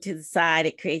 Over to the side,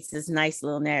 it creates this nice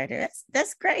little narrative.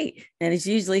 That's great. And it's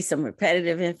usually some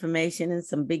repetitive information and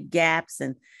some big gaps.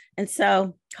 And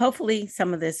so hopefully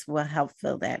some of this will help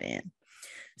fill that in.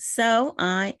 So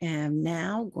I am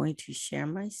now going to share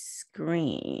my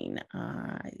screen.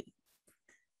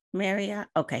 Maria,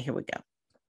 okay, here we go.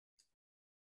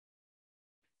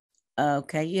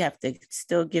 Okay, you have to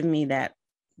still give me that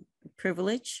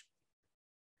privilege.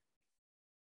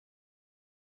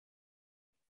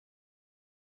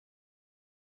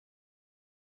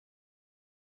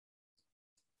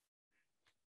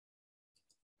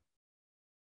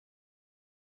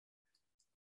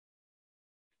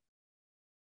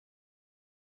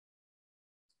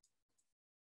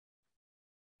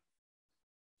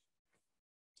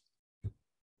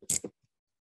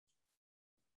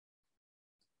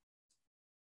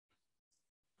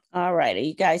 All right, are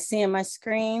you guys seeing my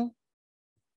screen?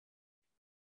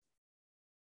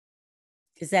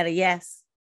 Is that a yes?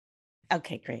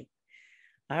 Okay, great.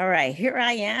 All right, here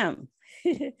I am.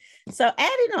 So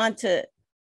adding on to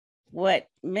what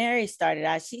Mary started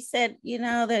out, she said,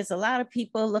 there's a lot of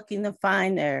people looking to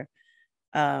find their,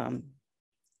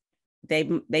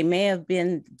 they may have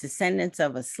been descendants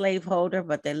of a slaveholder,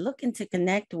 but they're looking to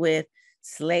connect with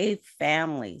slave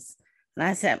families. And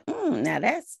I said,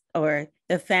 now or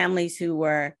the families who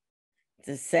were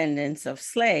descendants of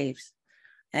slaves.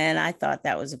 And I thought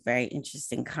that was a very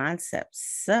interesting concept.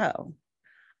 So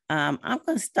I'm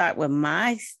going to start with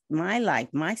my life,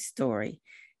 my story.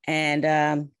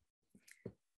 And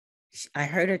I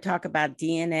heard her talk about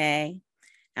DNA.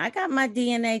 I got my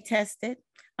DNA tested.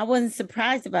 I wasn't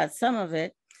surprised about some of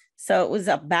it. So it was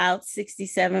about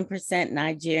 67%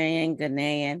 Nigerian,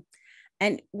 Ghanaian.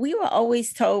 And we were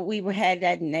always told we had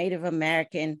that Native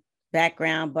American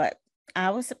background, but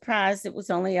I was surprised it was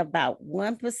only about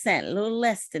 1%, a little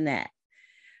less than that.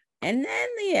 And then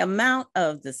the amount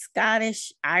of the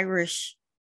Scottish, Irish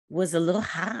was a little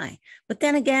high. But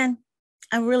then again,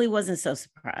 I really wasn't so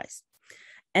surprised.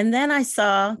 And then I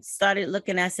started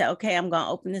looking, I said, okay, I'm going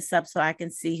to open this up so I can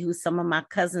see who some of my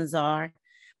cousins are.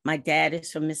 My dad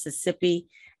is from Mississippi,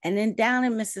 And then down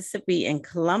in Mississippi, in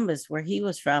Columbus, where he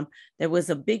was from, there was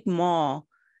a big mall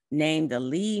named the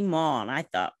Lee Mall. And I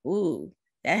thought, ooh,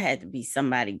 that had to be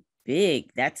somebody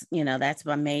big. That's, that's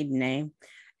my maiden name.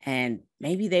 And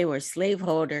maybe they were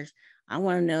slaveholders. I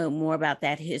want to know more about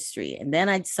that history. And then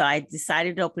I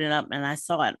decided to open it up, and I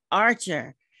saw an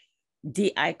Archer.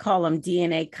 I call them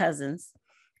DNA cousins,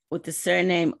 with the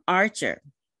surname Archer,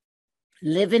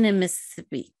 living in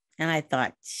Mississippi. And I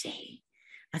thought, gee.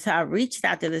 So I reached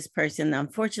out to this person.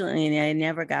 Unfortunately, they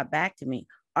never got back to me.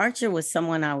 Archer was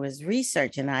someone I was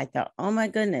researching. I thought, oh my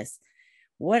goodness,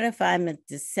 what if I'm a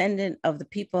descendant of the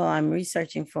people I'm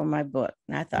researching for my book?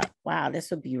 And I thought, wow,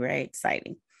 this would be very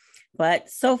exciting. But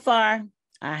so far,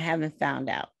 I haven't found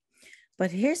out.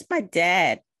 But here's my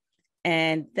dad.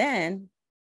 And then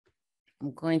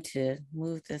I'm going to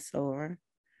move this over.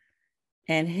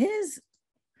 And his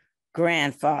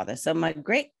grandfather, so my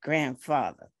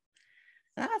great-grandfather.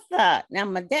 I thought, now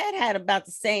my dad had about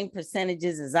the same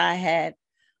percentages as I had,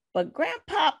 but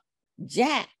Grandpa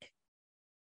Jack,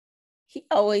 he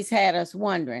always had us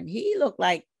wondering. He looked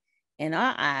like, in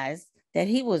our eyes, that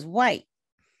he was white,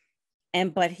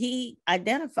 but he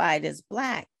identified as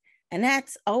Black. And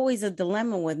that's always a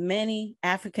dilemma with many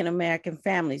African-American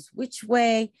families. Which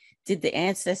way did the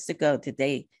ancestor go? Did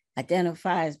they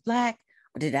identify as Black,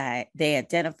 or did they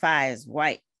identify as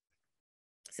white?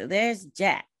 So there's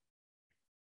Jack.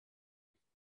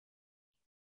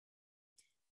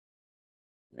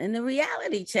 And the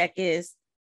reality check is,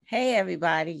 hey,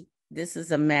 everybody, this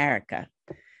is America.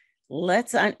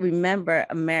 Let's remember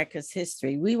America's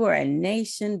history. We were a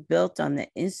nation built on the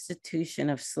institution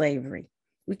of slavery.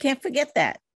 We can't forget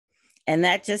that. And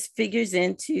that just figures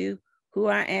into who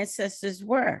our ancestors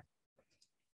were.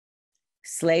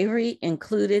 Slavery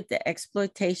included the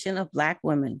exploitation of Black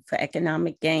women for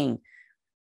economic gain.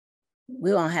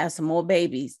 We're going to have some more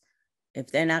babies. If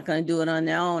they're not going to do it on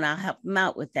their own, I'll help them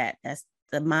out with that. That's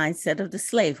the mindset of the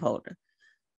slaveholder.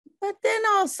 But then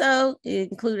also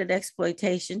it included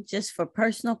exploitation just for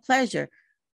personal pleasure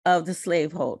of the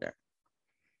slaveholder.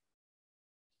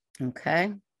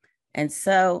 Okay. And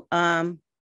so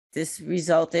this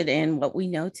resulted in what we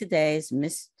know today as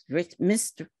mixed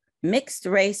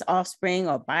race offspring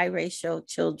or biracial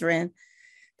children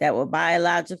that were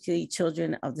biologically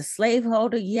children of the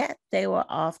slaveholder, yet they were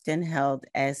often held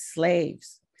as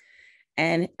slaves.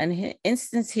 And an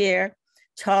instance here,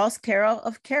 Charles Carroll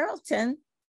of Carrollton,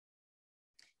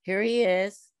 here he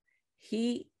is.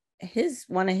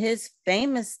 One of his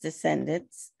famous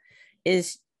descendants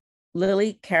is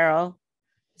Lily Carroll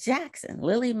Jackson,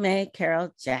 Lily Mae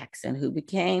Carroll Jackson, who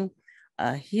became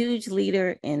a huge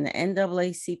leader in the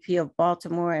NAACP of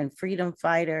Baltimore and freedom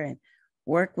fighter, and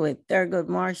worked with Thurgood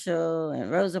Marshall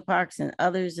and Rosa Parks and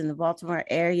others in the Baltimore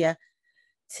area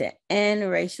to end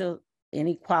racial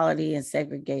inequality and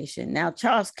segregation. Now,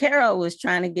 Charles Carroll was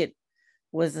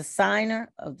a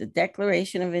signer of the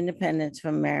Declaration of Independence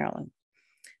from Maryland.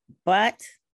 But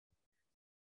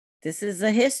this is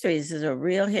a history. This is a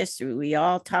real history. We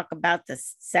all talk about the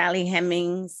Sally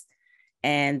Hemings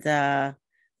and the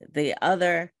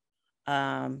other,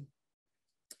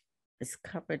 it's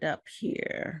covered up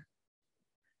here,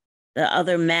 the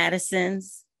other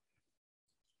Madisons.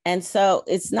 And so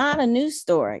it's not a new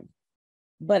story,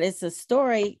 but it's a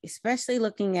story, especially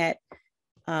looking at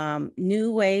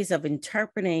new ways of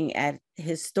interpreting at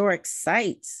historic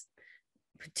sites,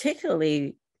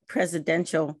 particularly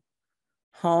presidential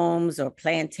homes or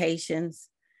plantations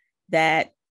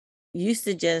that used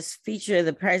to just feature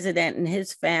the president and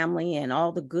his family and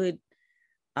all the good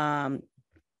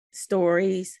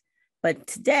stories. But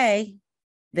today,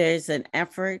 there's an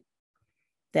effort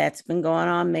that's been going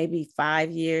on maybe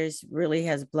 5 years, really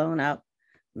has blown up,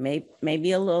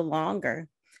 maybe a little longer,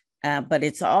 but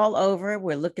it's all over.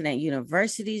 We're looking at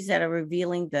universities that are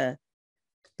revealing the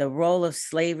role of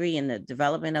slavery in the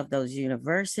development of those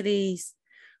universities.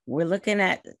 We're looking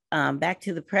at back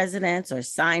to the presidents or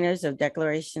signers of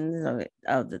declarations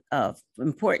of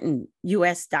important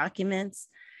U.S. documents,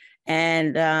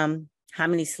 and how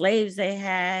many slaves they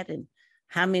had, and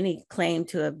how many claim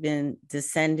to have been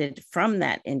descended from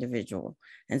that individual.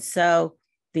 And so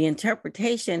the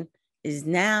interpretation is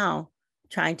now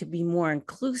trying to be more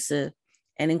inclusive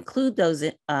and include those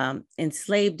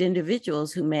enslaved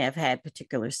individuals who may have had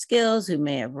particular skills, who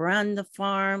may have run the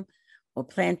farm or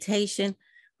plantation,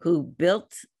 who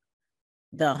built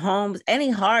the homes,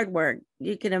 any hard work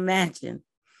you can imagine,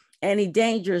 any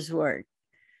dangerous work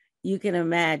you can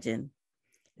imagine.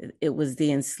 It was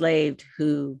the enslaved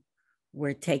who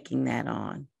were taking that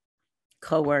on,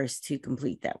 coerced to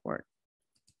complete that work.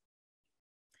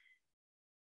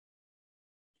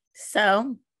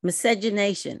 So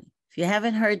Miscegenation. If you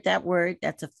haven't heard that word,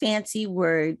 that's a fancy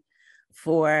word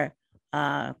for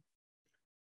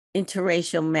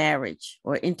interracial marriage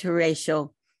or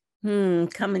interracial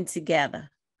coming together,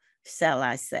 shall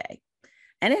I say.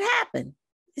 And it happened.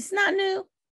 It's not new.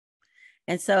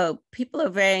 And so people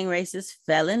of varying races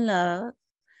fell in love,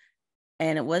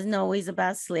 and it wasn't always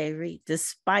about slavery,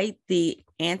 despite the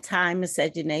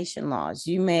anti-miscegenation laws.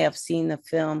 You may have seen the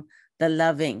film The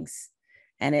Lovings,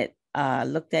 and it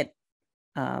looked at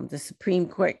the Supreme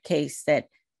Court case that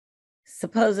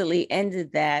supposedly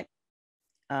ended that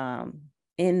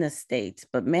in the states.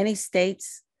 But many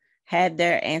states had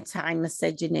their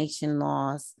anti-miscegenation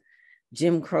laws,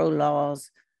 Jim Crow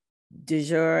laws, de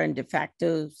jure and de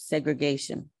facto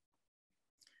segregation.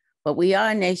 But we are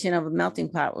a nation of a melting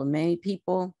pot where many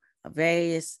people of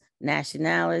various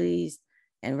nationalities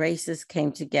and races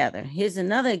came together. Here's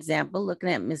another example, looking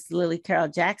at Miss Lily Carroll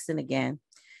Jackson again.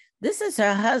 This is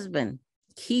her husband,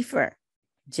 Kiefer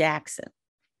Jackson.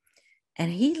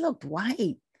 And he looked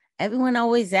white. Everyone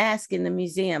always asks in the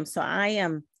museum. So I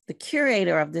am the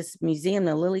curator of this museum,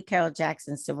 the Lily Carroll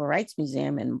Jackson Civil Rights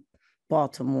Museum in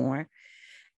Baltimore.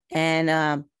 And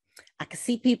I can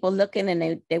see people looking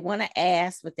and they want to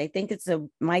ask, but they think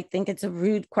might think it's a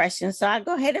rude question. So I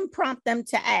go ahead and prompt them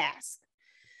to ask.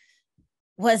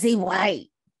 Was he white?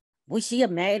 Was she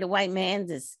married a white man,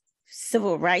 this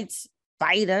civil rights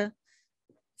fighter,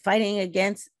 fighting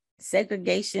against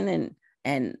segregation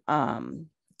and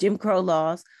Jim Crow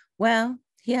laws? Well,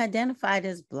 he identified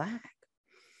as Black,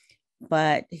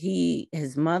 but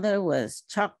his mother was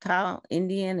Choctaw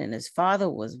Indian and his father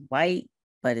was white,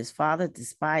 but his father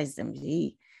despised him.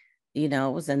 He,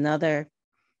 was another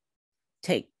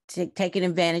taking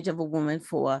advantage of a woman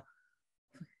for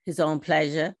his own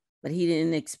pleasure, but he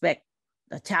didn't expect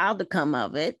a child to come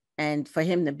of it and for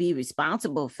him to be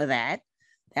responsible for that.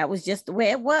 That was just the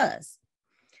way it was.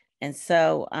 And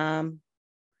so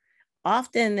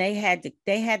often they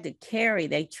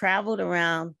traveled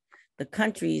around the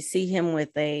country. You see him with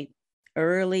a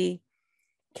early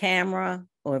camera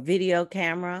or video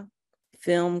camera,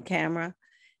 film camera,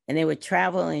 and they would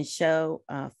travel and show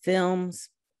films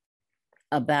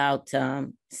about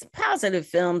positive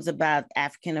films about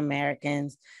African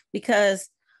Americans, because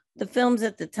the films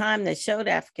at the time that showed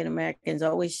African Americans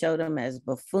always showed them as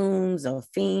buffoons or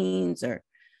fiends or,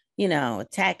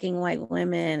 attacking white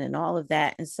women and all of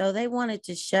that. And so they wanted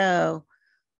to show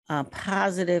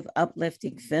positive,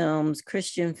 uplifting films,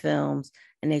 Christian films,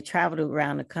 and they traveled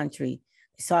around the country.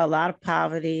 They saw a lot of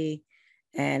poverty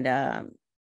and a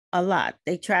lot.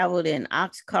 They traveled in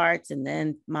ox carts and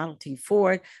then Model T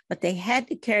Ford, but they had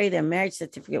to carry their marriage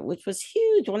certificate, which was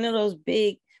huge. One of those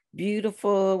big,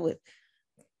 beautiful with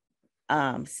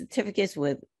certificates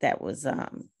that was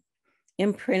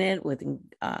imprinted with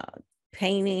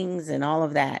paintings and all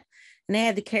of that. And they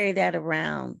had to carry that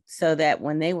around so that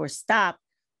when they were stopped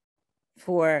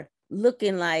for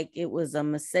looking like it was a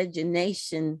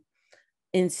miscegenation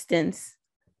instance,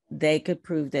 they could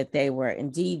prove that they were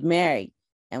indeed married.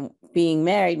 And being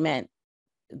married meant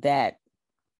that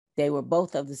they were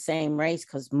both of the same race,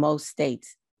 because most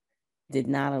states did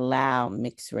not allow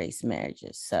mixed race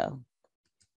marriages. So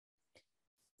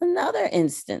another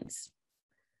instance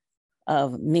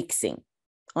of mixing.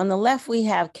 On the left, we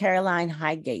have Caroline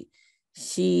Highgate.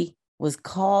 She was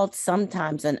called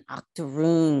sometimes an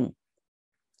octoroon,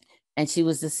 and she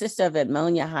was the sister of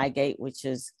Edmonia Highgate, which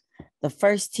is the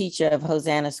first teacher of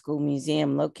Hosanna School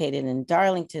Museum located in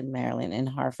Darlington, Maryland in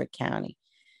Harford County.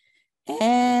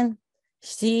 And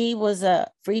she was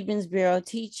a Freedmen's Bureau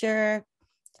teacher.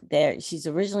 She's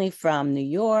originally from New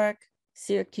York,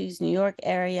 Syracuse, New York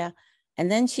area. And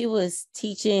then she was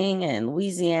teaching in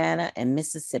Louisiana and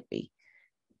Mississippi.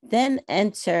 Then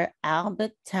enter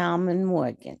Albert Talman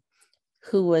Morgan,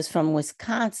 who was from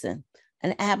Wisconsin,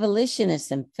 an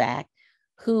abolitionist, in fact,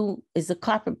 who is a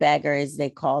carpetbagger, as they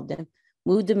called him,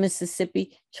 moved to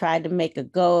Mississippi, tried to make a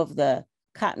go of the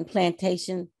cotton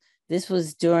plantation. This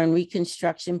was during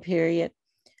Reconstruction period,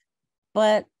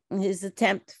 but his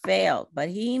attempt failed. But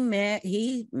he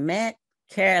met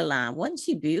Caroline. Wasn't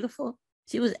she beautiful?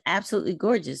 She was absolutely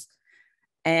gorgeous.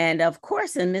 And of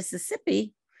course, in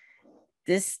Mississippi,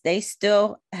 they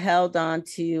still held on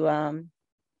to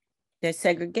their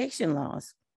segregation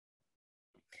laws.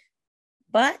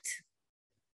 But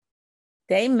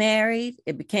they married.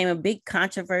 It became a big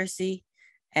controversy.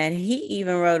 And he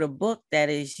even wrote a book that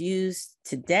is used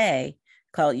today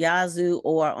called Yazoo,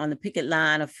 or On the Picket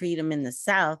Line of Freedom in the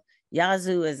South.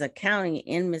 Yazoo is a county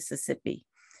in Mississippi.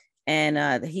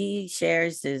 And he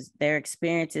shares their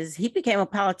experiences. He became a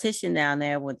politician down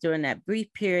there during that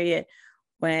brief period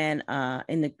when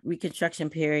in the Reconstruction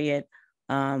period,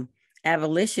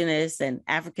 abolitionists and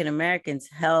African Americans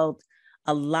held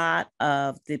a lot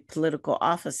of the political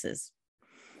offices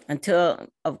until,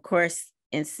 of course,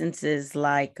 instances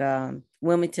like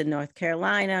Wilmington, North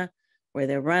Carolina, where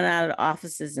they run out of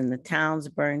offices and the towns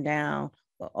burn down,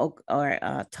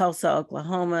 or Tulsa,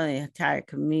 Oklahoma, the entire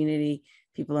community,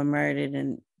 people are murdered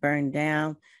and burned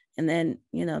down. And then,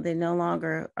 you know, they no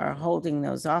longer are holding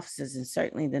those offices, and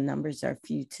certainly the numbers are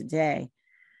few today.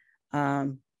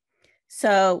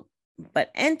 So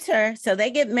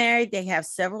they get married, they have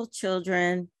several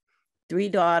children, 3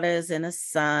 daughters and a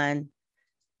son.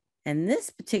 And this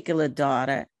particular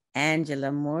daughter,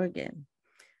 Angela Morgan,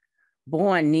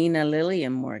 born Nina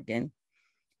Lillian Morgan,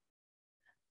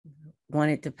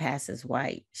 wanted to pass as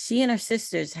white. She and her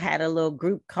sisters had a little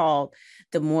group called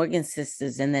the Morgan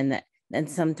Sisters, and then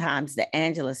sometimes the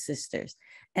Angela Sisters.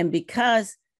 And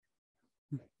because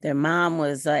their mom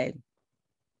was a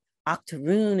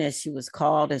octoroon, as she was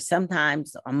called, or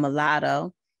sometimes a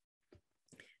mulatto,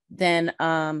 then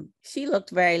she looked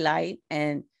very light.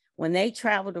 And when they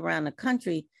traveled around the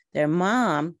country, their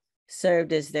mom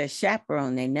served as their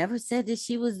chaperone. They never said that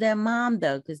she was their mom,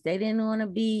 though, because they didn't want to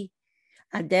be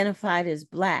identified as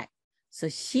Black. So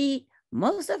she,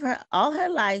 all her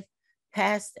life,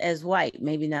 passed as white,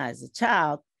 maybe not as a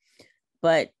child,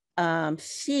 but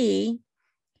she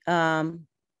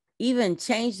even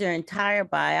changed her entire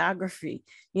biography.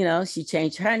 You know, she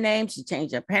changed her name, she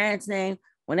changed her parents' name.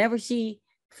 Whenever she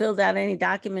filled out any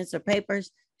documents or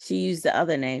papers, she used the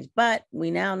other names. But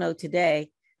we now know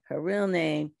today her real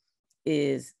name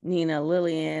is Nina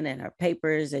Lillian, and her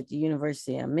papers at the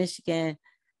University of Michigan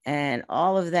and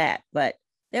all of that. But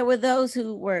there were those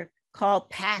who were called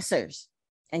passers,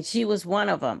 and she was one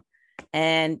of them.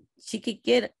 And she could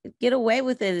get away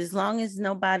with it as long as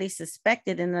nobody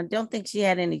suspected. And I don't think she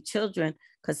had any children,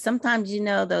 because sometimes, you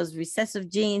know, those recessive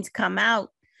genes come out.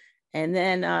 And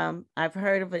then I've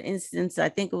heard of an instance, I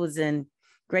think it was in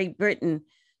Great Britain,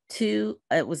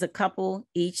 it was a couple,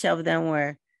 each of them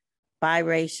were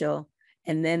biracial.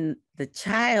 And then the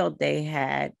child they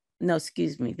had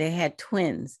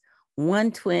twins.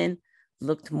 One twin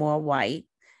looked more white,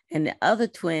 and the other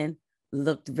twin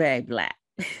looked very Black.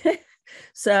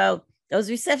 So those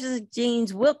recessive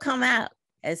genes will come out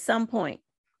at some point.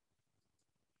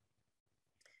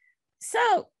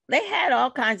 So they had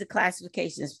all kinds of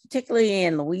classifications, particularly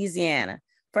in Louisiana.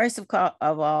 First of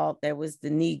all, there was the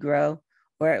Negro,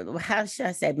 or how should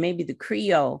I say, maybe the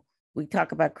Creole. We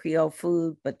talk about Creole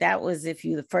food, but that was if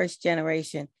you're the first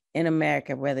generation in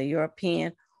America, whether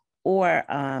European or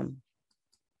of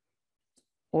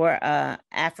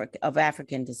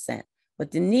African descent.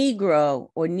 But the Negro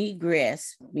or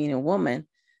Negress, meaning a woman,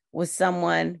 was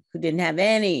someone who didn't have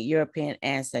any European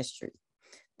ancestry.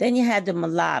 Then you had the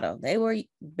mulatto. They were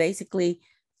basically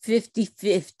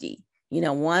 50-50, you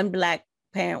know, one Black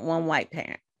parent, one white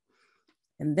parent.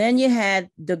 And then you had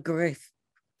the Griff,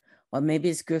 or maybe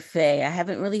it's Griffé. I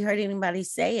haven't really heard anybody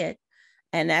say it.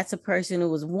 And that's a person who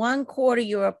was 1/4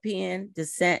 European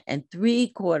descent and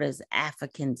 3/4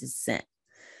 African descent.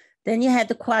 Then you had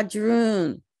the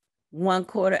quadroon,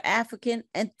 1/4 African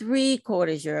and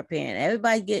 3/4 European.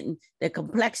 Everybody their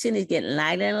complexion is getting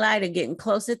lighter and lighter, getting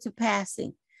closer to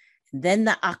passing. And then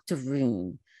the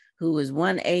octoroon, who was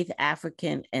 1/8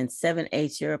 African and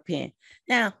 7/8 European.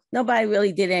 Now, nobody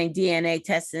really did any DNA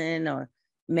testing, or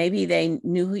maybe they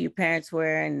knew who your parents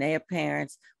were and their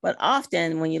parents. But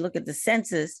often when you look at the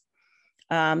census,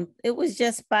 it was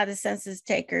just by the census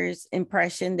takers'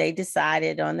 impression. They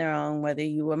decided on their own whether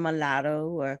you were mulatto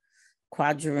or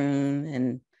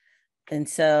quadroon. And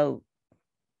so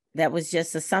that was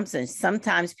just assumption.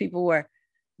 Sometimes people were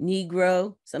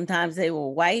Negro, sometimes they were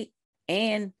white,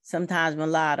 and sometimes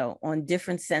mulatto on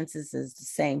different censuses, the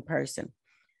same person.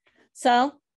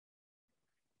 So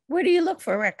where do you look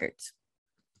for records?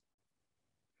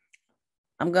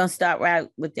 I'm going to start right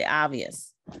with the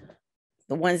obvious,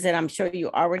 the ones that I'm sure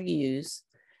you already use.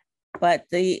 But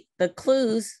the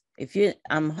clues,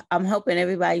 I'm hoping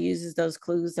everybody uses those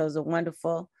clues. Those are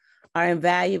wonderful, are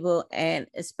invaluable. And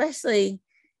especially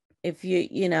if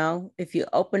you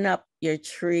open up your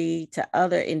tree to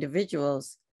other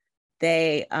individuals,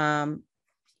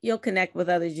 you'll connect with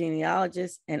other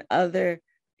genealogists and other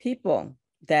people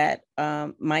that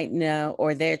might know,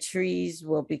 or their trees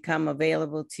will become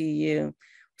available to you.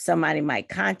 Somebody might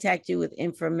contact you with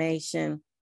information.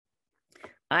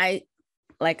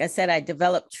 Like I said, I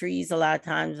develop trees a lot of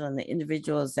times on the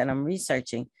individuals that I'm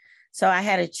researching. So I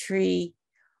had a tree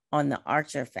on the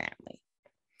Archer family,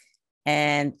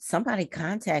 and somebody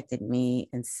contacted me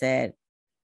and said,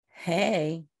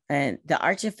 hey, and the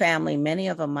Archer family, many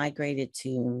of them migrated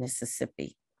to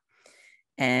Mississippi.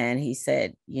 And he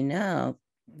said, you know,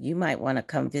 you might want to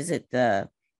come visit the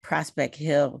Prospect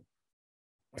Hill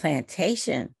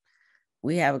plantation.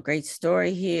 We have a great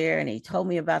story here. And he told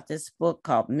me about this book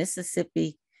called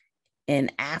Mississippi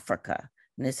in Africa.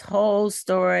 And this whole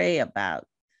story about,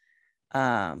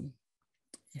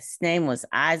 his name was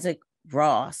Isaac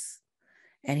Ross,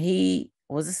 and he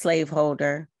was a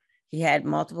slaveholder. He had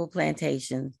multiple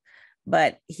plantations,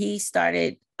 but he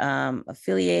started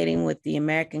affiliating with the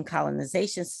American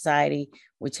Colonization Society,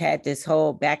 which had this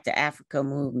whole Back to Africa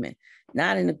movement.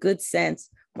 Not in a good sense.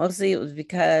 Mostly it was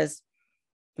because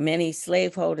many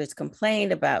slaveholders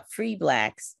complained about free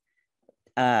Blacks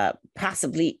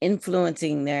possibly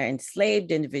influencing their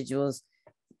enslaved individuals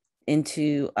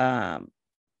into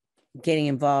getting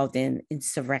involved in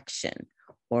insurrection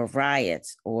or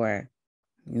riots or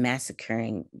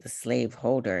massacring the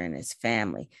slaveholder and his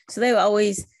family. So they were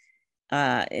always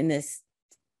in this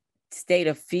state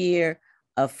of fear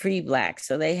of free Blacks.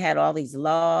 So they had all these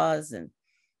laws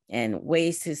and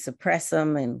ways to suppress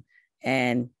them,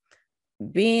 and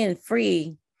being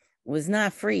free was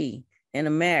not free in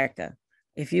America.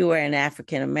 If you were an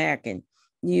African American,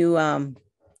 you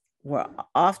were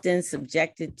often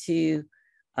subjected to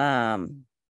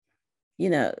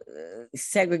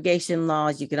segregation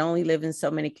laws. You could only live in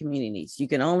so many communities. You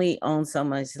can only own so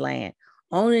much land.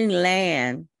 Owning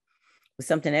land was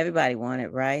something everybody wanted,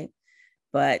 right?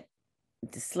 But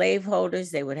the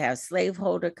slaveholders, they would have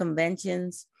slaveholder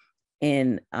conventions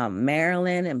in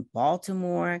Maryland and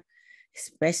Baltimore,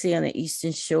 especially on the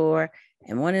Eastern Shore.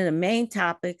 And one of the main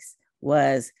topics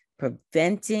was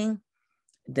preventing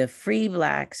the free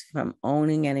Blacks from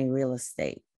owning any real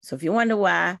estate. So if you wonder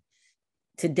why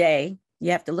today,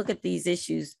 you have to look at these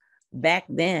issues back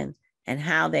then and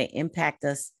how they impact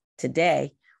us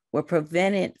today. Were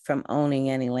prevented from owning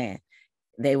any land.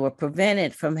 They were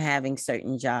prevented from having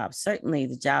certain jobs, certainly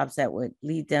the jobs that would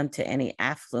lead them to any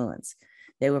affluence.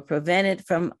 They were prevented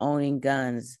from owning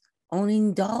guns,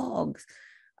 owning dogs,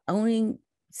 owning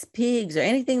pigs, or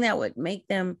anything that would make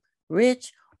them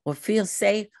rich or feel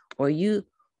safe, or you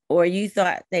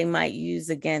thought they might use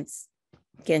against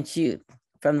you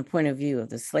from the point of view of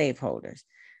the slaveholders.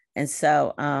 And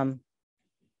so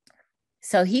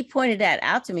he pointed that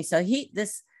out to me. So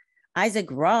this Isaac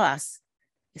Ross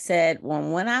said,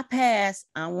 well, when I pass,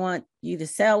 I want you to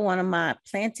sell one of my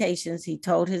plantations. He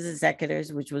told his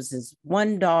executors, which was his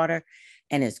one daughter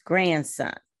and his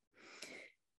grandson,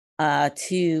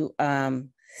 to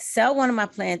sell one of my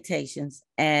plantations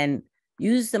and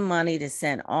use the money to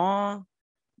send all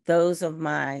those of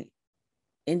my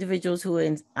individuals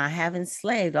who I have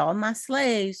enslaved, all my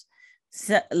slaves,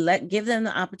 give them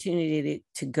the opportunity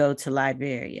to go to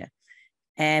Liberia.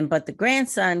 But the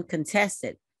grandson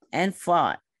contested and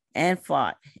fought, and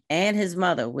his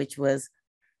mother, which was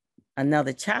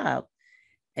another child,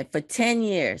 and for 10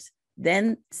 years.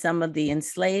 Then some of the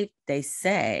enslaved, they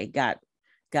say, got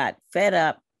fed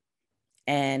up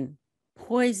and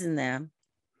poisoned them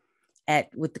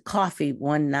with the coffee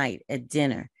one night at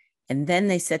dinner. And then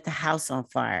they set the house on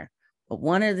fire. But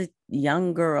one of the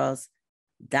young girls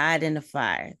died in the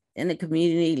fire. And the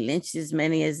community lynched as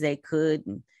many as they could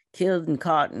and killed and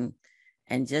caught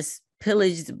and just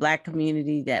pillaged the Black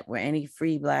community that were any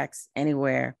free Blacks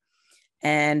anywhere.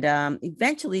 And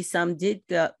eventually some did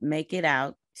make it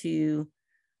out to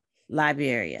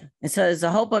Liberia. And so there's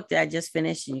a whole book that I just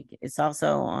finished. It's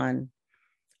also on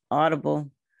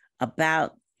Audible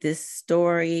about this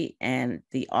story and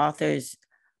the author's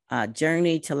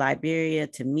journey to Liberia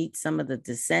to meet some of the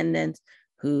descendants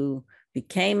who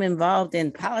became involved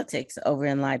in politics over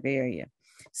in Liberia.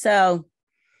 So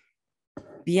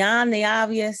beyond the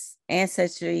obvious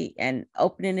ancestry and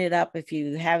opening it up, if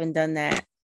you haven't done that,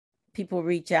 people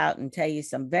reach out and tell you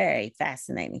some very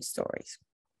fascinating stories.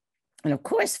 And of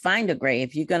course, find a grave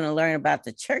if you're going to learn about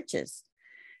the churches,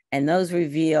 and those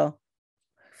reveal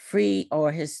free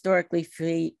or historically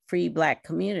free Black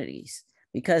communities,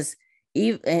 because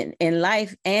even in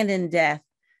life and in death,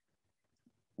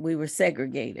 we were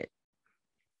segregated.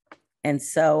 And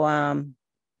so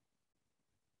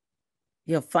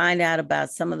you'll find out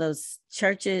about some of those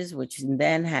churches, which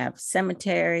then have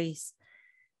cemeteries.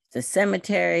 The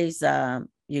cemeteries,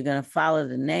 you're going to follow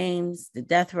the names, the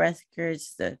death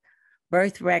records, the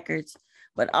birth records,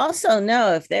 but also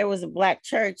know if there was a Black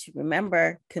church,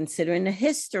 remember, considering the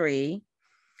history,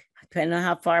 depending on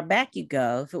how far back you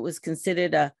go, if it was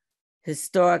considered a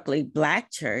historically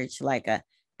Black church, like a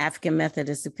African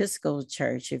Methodist Episcopal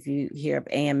Church, if you hear of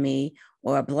AME,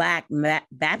 or a Black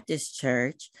Baptist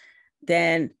church,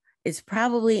 then it's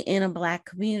probably in a Black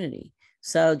community,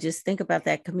 So just think about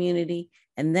that community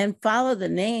and then follow the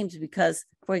names because,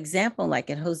 for example, like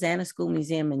at Hosanna School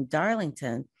Museum in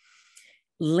Darlington,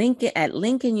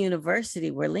 Lincoln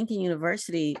University, where Lincoln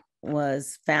University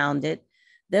was founded,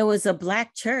 there was a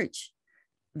Black church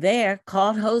there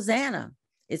called Hosanna.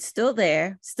 It's still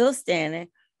there, still standing,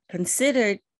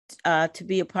 considered to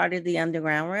be a part of the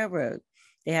Underground Railroad.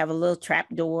 They have a little trap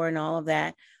door and all of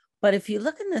that. But if you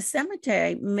look in the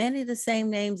cemetery, many of the same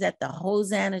names at the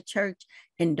Hosanna Church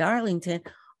in Darlington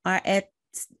are at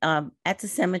the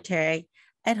cemetery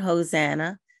at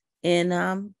Hosanna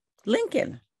in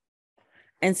Lincoln.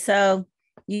 And so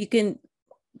you can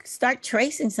start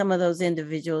tracing some of those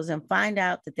individuals and find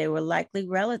out that they were likely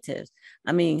relatives.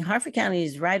 I mean, Harford County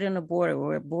is right on the border.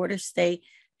 We're a border state,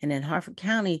 and then Harford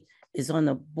County is on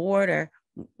the border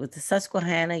with the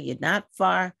Susquehanna. You're not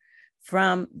far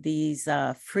from these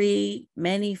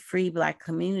many free Black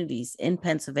communities in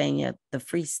Pennsylvania, the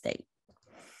Free State.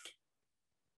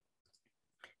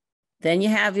 Then you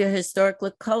have your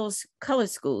historically colored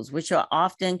schools, which are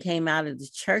often came out of the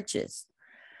churches.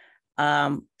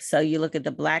 So you look at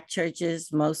the Black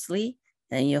churches mostly,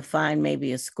 and you'll find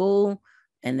maybe a school,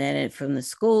 and then from the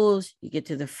schools, you get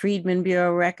to the Freedmen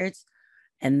Bureau records.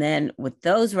 And then with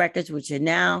those records, which are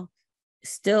now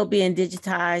still being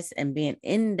digitized and being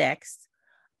indexed,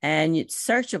 and it's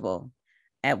searchable.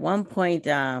 At one point,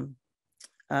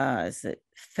 is it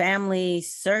Family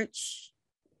Search?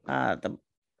 Had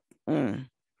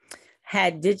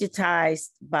digitized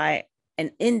by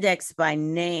an index by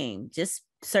name, just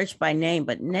search by name,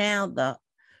 but now the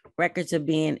records are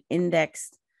being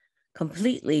indexed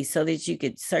completely so that you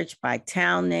could search by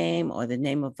town name or the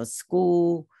name of a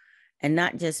school and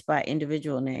not just by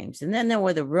individual names. And then there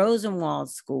were the Rosenwald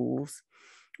schools,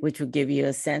 which would give you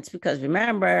a sense, because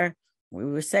remember, we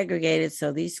were segregated.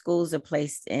 So these schools are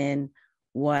placed in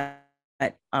what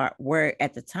were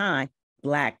at the time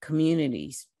Black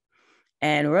communities.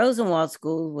 And Rosenwald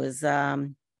School was, I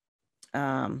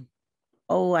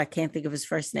can't think of his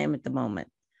first name at the moment.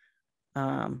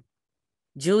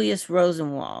 Julius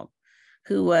Rosenwald,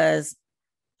 who was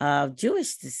of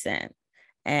Jewish descent.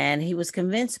 And he was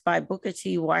convinced by Booker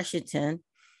T. Washington,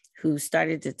 who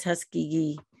started the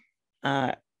Tuskegee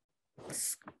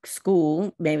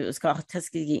School, maybe it was called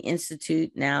Tuskegee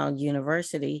Institute, now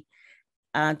University,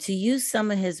 to use some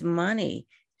of his money.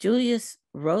 Julius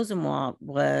Rosenwald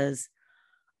was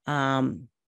CEO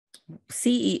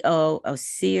of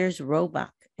Sears,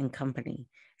 Roebuck and Company,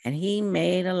 and he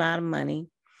made a lot of money.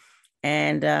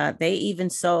 And they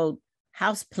even sold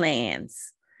house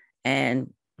plans,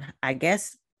 and I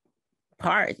guess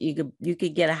you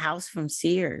could get a house from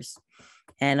Sears,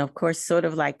 and of course, sort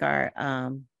of like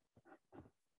our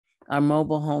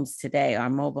mobile homes today, our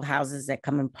mobile houses that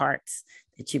come in parts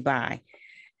that you buy.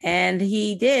 And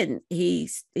he did.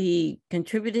 He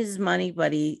contributed his money,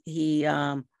 but he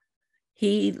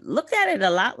looked at it a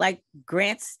lot like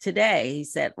grants today. He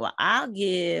said, well, I'll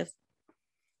give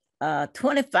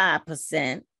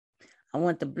 25%. I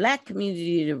want the Black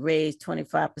community to raise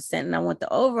 25%, and I want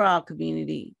the overall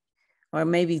community, or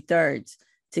maybe thirds,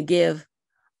 to give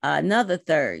another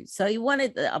third. So he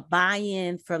wanted a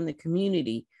buy-in from the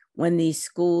community when these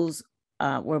schools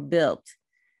were built.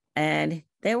 And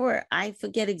there were, I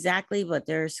forget exactly, but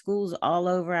there are schools all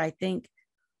over. I think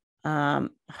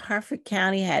Harford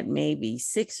County had maybe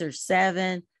 6 or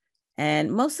 7,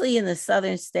 and mostly in the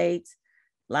southern states.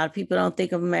 A lot of people don't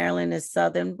think of Maryland as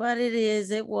southern, but it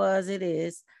is. It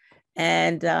is.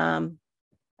 And there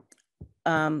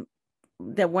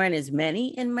weren't as many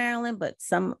in Maryland, but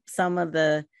some of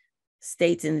the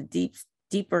states in the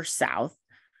deeper South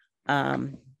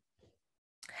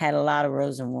had a lot of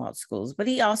Rosenwald schools. But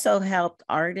he also helped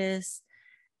artists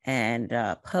and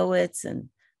poets and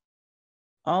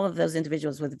all of those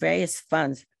individuals with various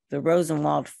funds, the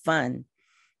Rosenwald Fund,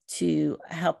 to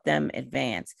help them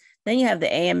advance. Then you have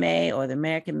the AMA, or the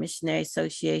American Missionary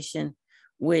Association,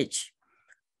 which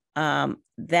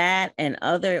that and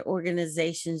other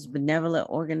organizations, benevolent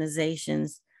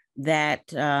organizations that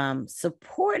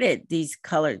supported these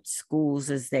colored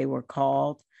schools, as they were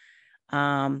called,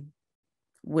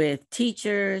 with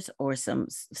teachers or some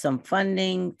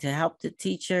funding to help the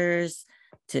teachers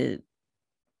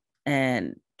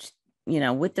and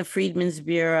with the Freedmen's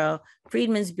Bureau.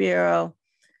 Freedmen's Bureau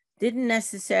didn't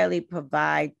necessarily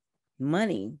provide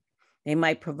money. They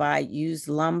might provide used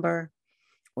lumber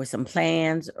or some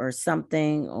plans or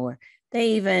something, or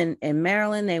they even, in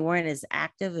Maryland, they weren't as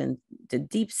active. In the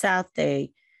Deep South,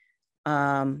 they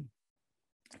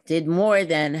did more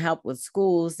than help with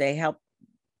schools. They helped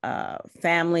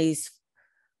families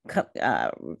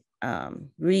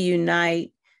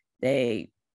reunite. They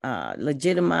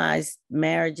legitimized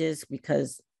marriages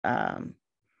because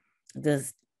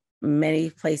there's many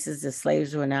places the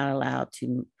slaves were not allowed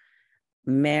to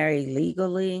marry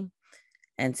legally.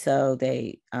 And so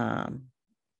they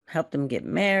helped them get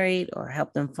married or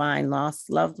helped them find lost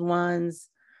loved ones.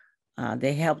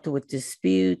 They helped with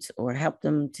disputes or helped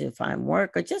them to find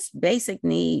work or just basic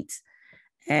needs.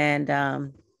 And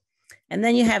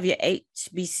then you have your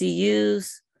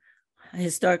HBCUs,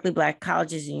 historically Black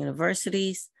colleges and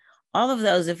universities. All of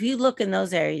those, if you look in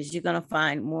those areas, you're going to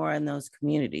find more in those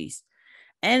communities.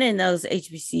 And in those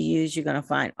HBCUs, you're going to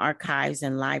find archives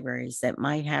and libraries that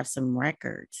might have some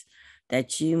records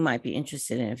that you might be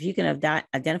interested in. If you can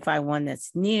identify one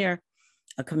that's near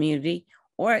a community,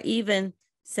 or even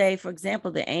say, for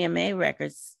example, the AMA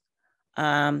records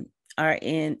are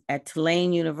at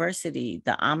Tulane University,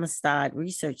 the Amistad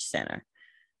Research Center,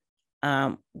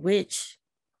 which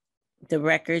the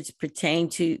records pertain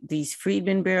to these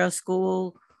Freedmen Bureau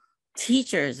School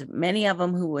teachers, many of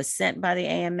them who were sent by the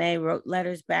AMA, wrote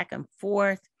letters back and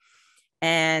forth.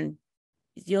 And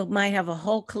you might have a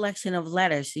whole collection of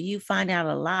letters. So you find out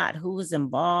a lot, who was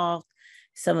involved,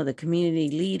 some of the community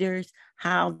leaders,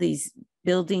 how these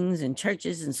buildings and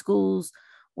churches and schools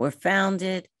were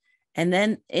founded. And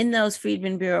then in those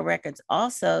Freedmen Bureau records,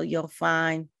 also you'll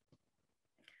find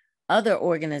other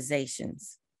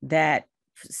organizations that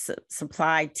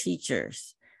supplied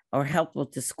teachers or helped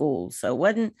with the schools. So it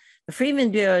wasn't, the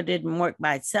Freedmen Bureau didn't work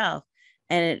by itself,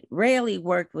 and it rarely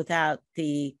worked without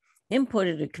the input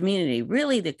of the community.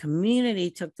 Really, the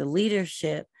community took the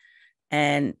leadership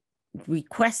and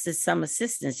requested some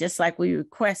assistance, just like we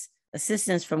request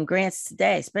assistance from grants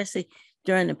today, especially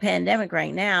during the pandemic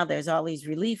right now. There's all these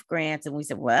relief grants, and we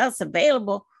said, well, it's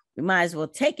available, we might as well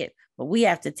take it. But we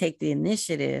have to take the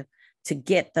initiative to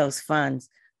get those funds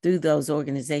through those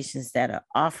organizations that are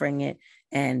offering it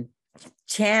and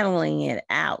channeling it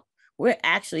out. We're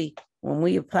actually, when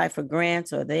we apply for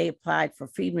grants or they applied for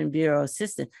Freedmen Bureau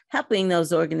assistance, helping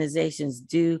those organizations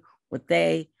do what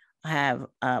they have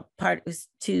part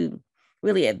to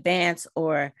really advance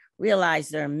or realize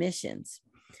their missions.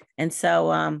 And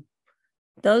so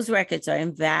those records are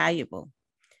invaluable.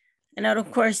 And then,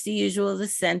 of course, the usual, the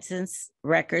census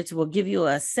records will give you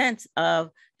a sense of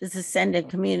the descendant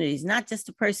communities, not just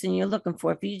the person you're looking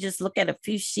for. If you just look at a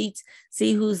few sheets,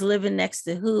 see who's living next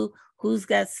to who's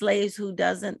got slaves, who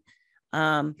doesn't,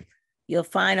 you'll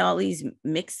find all these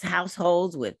mixed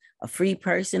households with a free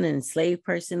person and enslaved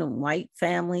person and white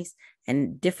families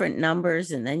and different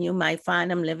numbers. And then you might find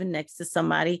them living next to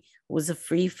somebody who was a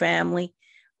free family,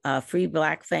 free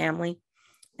Black family.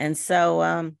 And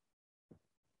so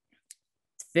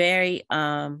it's very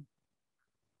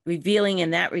revealing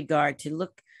in that regard to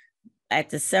look at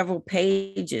the several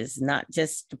pages, not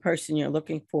just the person you're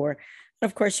looking for.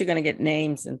 Of course, you're going to get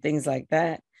names and things like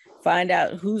that. Find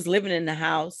out who's living in the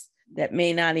house that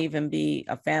may not even be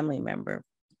a family member.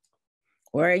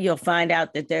 Or you'll find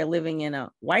out that they're living in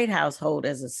a white household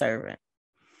as a servant.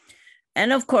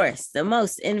 And of course, the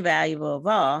most invaluable of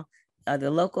all are the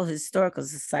local historical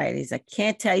societies. I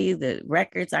can't tell you the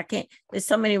records. There's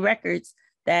so many records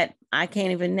that I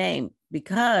can't even name,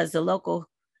 because the local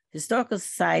historical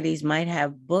societies might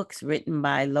have books written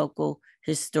by local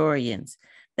historians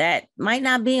that might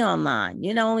not be online.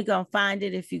 You're only going to find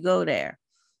it if you go there.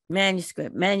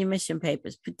 Manuscript, manumission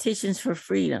papers, petitions for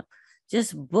freedom,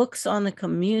 just books on the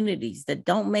communities that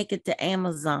don't make it to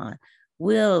Amazon,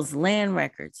 wills, land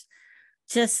records.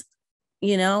 Just,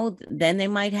 then they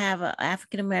might have an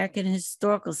African-American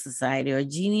Historical Society or a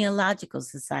Genealogical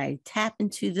Society. Tap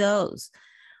into those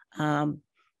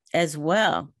as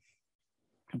well.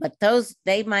 But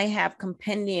they might have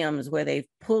compendiums where they've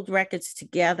pulled records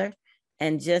together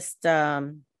and just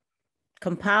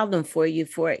compiled them for you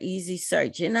for an easy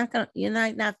search. You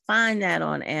might not find that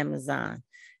on Amazon.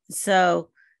 So,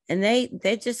 and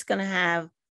they're just going to have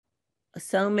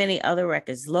so many other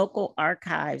records, local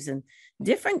archives and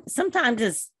different, sometimes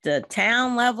it's the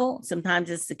town level, sometimes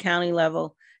it's the county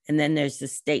level, and then there's the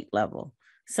state level.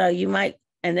 So you might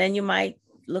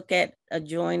look at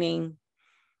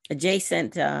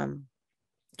adjacent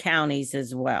counties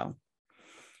as well.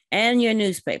 And your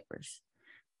newspapers,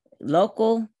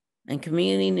 local and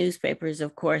community newspapers,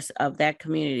 of course, of that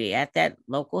community at that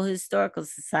local historical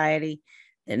society.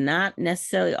 They're not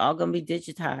necessarily all going to be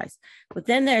digitized. But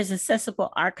then there's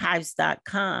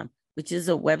accessiblearchives.com, which is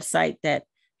a website that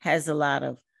has a lot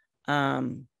of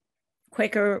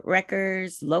Quaker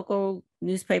records, local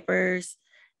newspapers,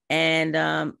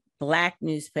 and Black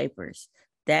newspapers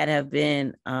that have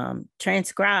been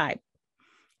transcribed.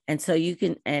 And so you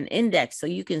can, and index, so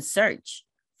you can search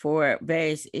for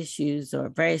various issues or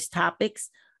various topics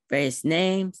various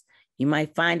names, you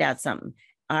might find out something.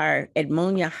 Our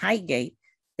Edmonia Highgate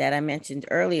that I mentioned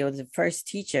earlier was the first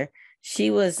teacher.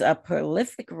 She was a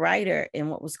prolific writer in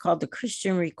what was called the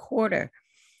Christian Recorder,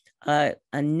 a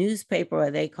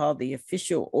newspaper they called the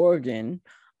official organ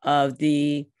of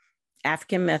the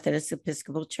African Methodist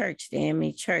Episcopal Church, the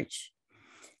AME Church.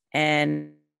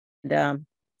 And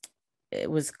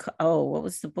it was, what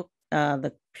was the book,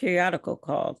 the periodical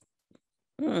called?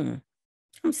 I'm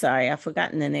sorry, I've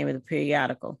forgotten the name of the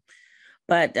periodical.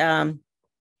 But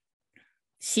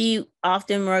she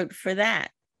often wrote for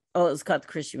that. Oh, it was called the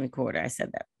Christian Recorder. I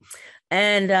said that.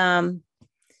 And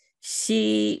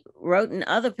she wrote in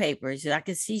other papers. I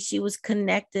could see she was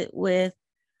connected with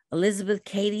Elizabeth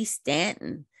Cady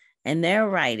Stanton, and they're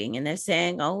writing, and they're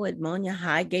saying, oh, Edmonia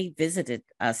Highgate visited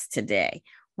us today.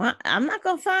 Well, I'm not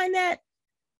going to find that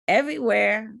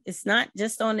everywhere. It's not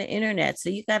just on the internet. So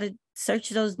you got to search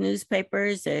those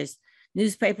newspapers. There's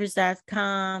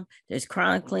newspapers.com, there's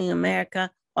Chronicling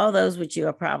America, all those which you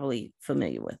are probably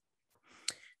familiar with.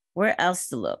 Where else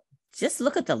to look? Just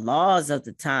look at the laws of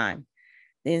the time.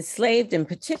 The enslaved and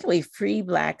particularly free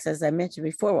Blacks, as I mentioned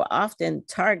before, were often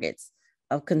targets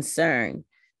of concern.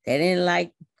 They didn't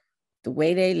like the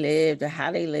way they lived or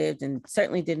how they lived, and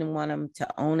certainly didn't want them to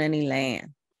own any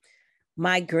land.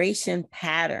 Migration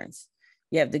patterns.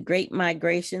 You have the Great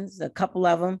Migrations, a couple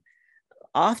of them,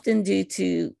 often due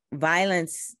to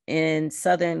violence in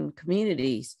Southern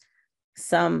communities.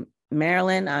 Some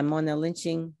Maryland, I'm on the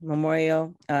Lynching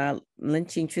Memorial,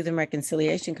 Lynching Truth and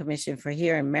Reconciliation Commission for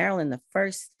here in Maryland, the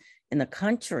first in the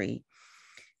country.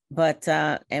 But,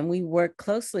 and we work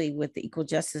closely with the Equal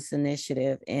Justice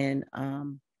Initiative in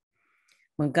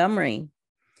Montgomery,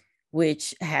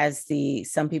 which has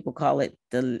some people call it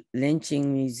the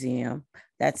Lynching Museum.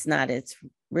 That's not its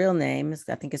real name.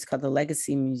 I think it's called the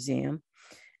Legacy Museum.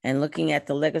 And looking at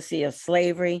the legacy of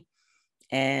slavery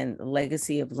and the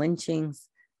legacy of lynchings,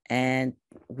 and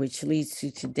which leads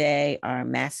to today our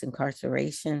mass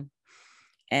incarceration.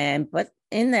 But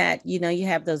in that, you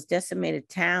have those decimated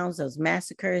towns, those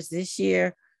massacres. This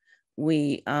year,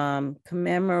 we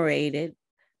commemorated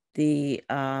the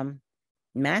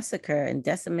massacre and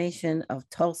decimation of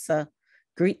Tulsa,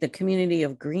 the community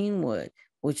of Greenwood,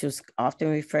 which was often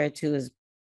referred to as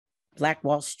Black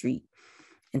Wall Street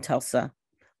in Tulsa,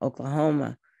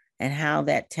 Oklahoma, and how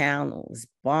that town was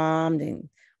bombed and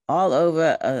all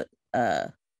over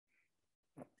a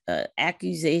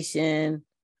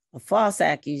false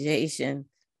accusation,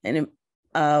 and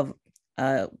of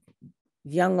a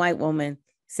young white woman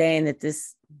saying that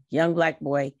this young Black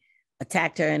boy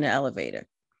attacked her in the elevator.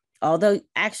 Although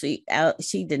actually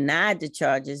she denied the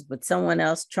charges, but someone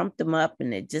else trumped them up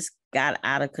and it just got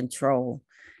out of control.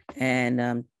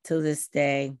 And to this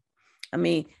day, I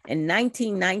mean, in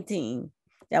 1919,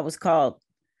 that was called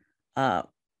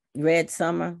Red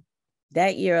Summer.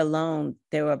 That year alone,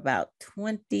 there were about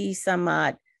 20 some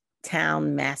odd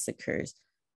town massacres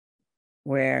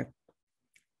where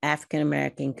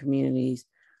African-American communities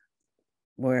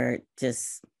were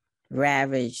just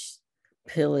ravaged,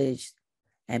 pillaged,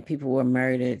 and people were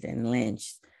murdered and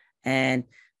lynched. And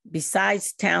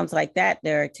besides towns like that,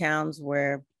 there are towns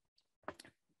where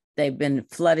they've been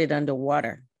flooded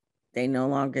underwater. They no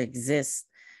longer exist.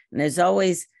 And there's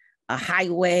always a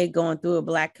highway going through a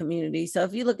Black community. So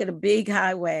if you look at a big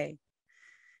highway,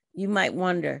 you might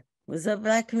wonder, was there a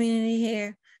Black community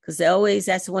here? Because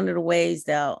that's one of the ways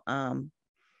they'll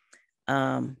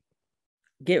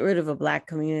get rid of a Black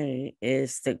community,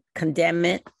 is to condemn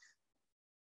it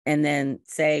and then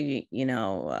say,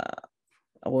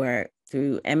 or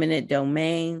through eminent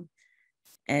domain.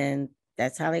 And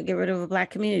that's how they get rid of a Black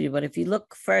community. But if you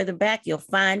look further back, you'll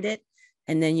find it.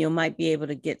 And then you might be able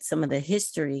to get some of the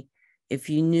history if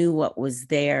you knew what was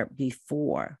there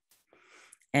before.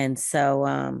 And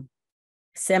so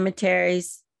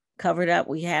cemeteries covered up.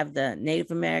 We have the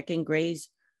Native American Graves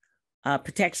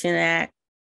Protection Act.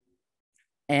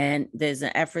 And there's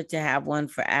an effort to have one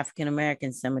for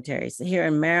African-American cemeteries. So here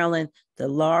in Maryland, the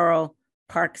Laurel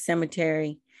Park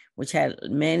Cemetery, which had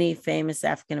many famous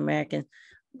African-Americans,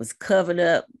 was covered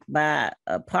up by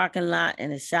a parking lot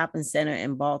and a shopping center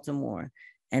in Baltimore.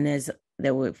 And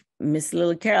Miss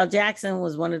Lily Carroll Jackson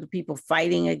was one of the people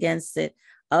fighting against it.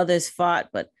 Others fought,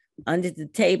 but under the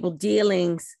table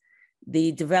dealings,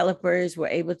 the developers were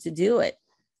able to do it.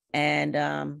 And,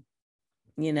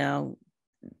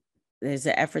 there's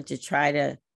an effort to try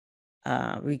to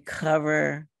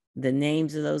recover the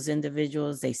names of those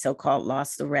individuals. They so-called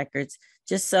lost the records,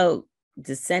 just so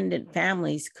descendant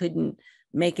families couldn't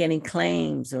make any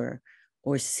claims or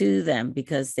sue them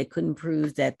because they couldn't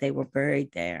prove that they were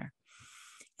buried there.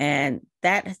 And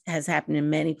that has happened in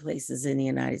many places in the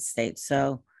United States.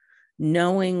 So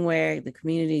knowing where the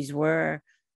communities were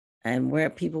and where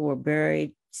people were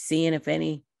buried, seeing if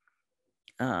any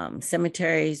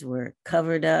cemeteries were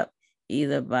covered up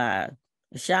either by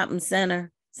a shopping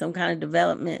center, some kind of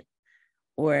development,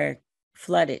 or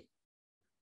flooded.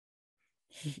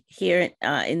 Here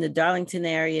in the Darlington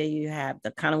area, you have the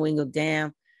Conowingo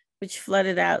Dam, which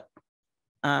flooded out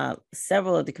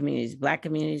several of the communities, Black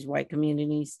communities, white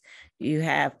communities. You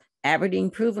have Aberdeen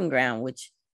Proving Ground,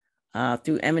 which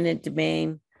through eminent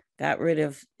domain got rid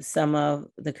of some of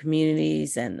the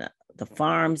communities and the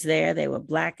farms there. They were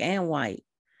Black and white.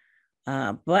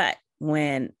 But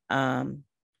when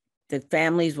the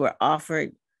families were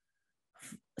offered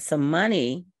some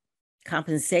money,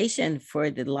 compensation for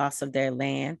the loss of their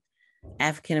land,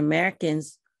 African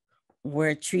Americans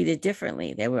were treated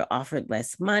differently. They were offered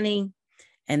less money.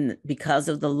 And because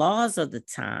of the laws of the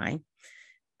time,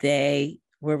 they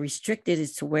were restricted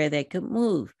as to where they could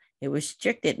move. They were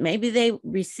restricted. Maybe they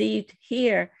received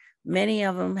here, many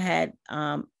of them had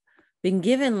been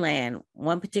given land.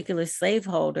 One particular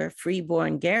slaveholder,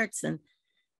 Freeborn Garretson,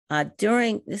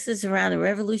 this is around the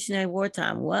Revolutionary War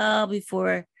time, well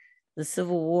before the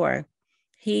Civil War,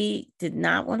 he did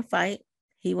not want to fight.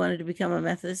 He wanted to become a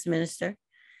Methodist minister,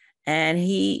 and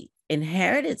he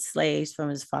inherited slaves from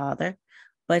his father,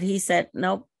 but he said,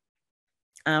 nope,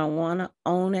 I don't want to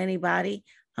own anybody.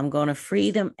 I'm going to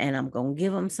free them, and I'm going to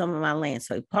give them some of my land.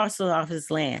 So he parceled off his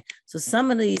land. So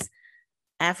some of these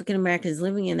African Americans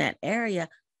living in that area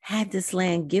had this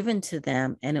land given to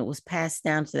them, and it was passed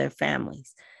down to their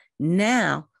families.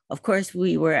 Now, of course,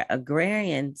 we were an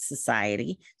agrarian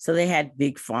society, so they had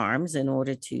big farms in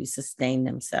order to sustain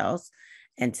themselves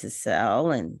and to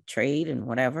sell and trade and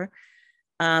whatever.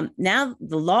 Now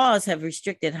the laws have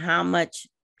restricted how much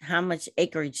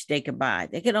acreage they could buy.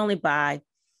 They could only buy,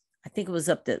 I think it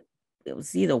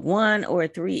was either 1 or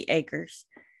 3 acres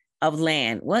of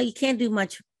land. Well, you can't do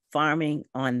much farming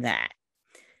on that.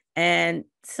 And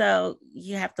so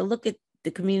you have to look at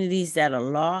the communities that are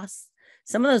lost.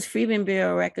 Some of those Freedmen's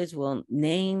Bureau records will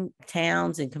name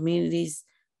towns and communities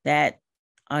that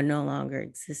are no longer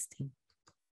existing.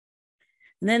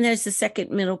 And then there's the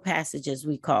second middle passage, as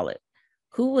we call it.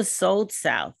 Who was sold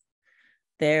south?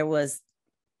 There was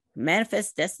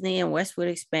Manifest Destiny and Westward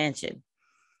Expansion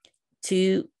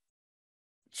to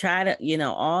try to,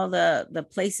 all the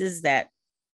places that,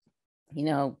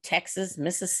 Texas,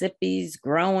 Mississippi's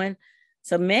growing.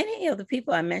 So many of the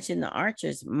people I mentioned, the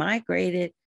Archers,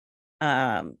 migrated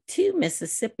to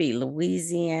Mississippi,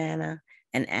 Louisiana,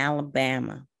 and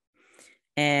Alabama,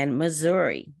 and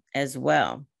Missouri as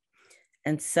well.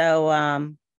 And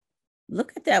so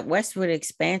look at that westward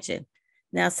expansion.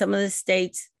 Now, some of the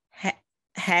states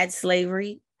had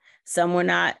slavery. Some were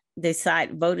not. They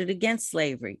voted against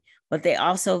slavery, but they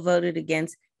also voted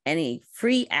against any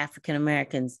free African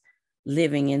Americans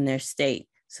living in their state.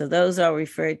 So those are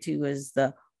referred to as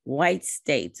the white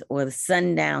states or the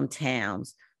sundown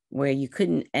towns, where you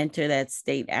couldn't enter that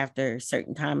state after a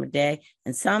certain time of day.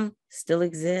 And some still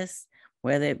exist,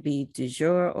 whether it be de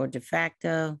jure or de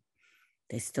facto,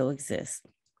 they still exist.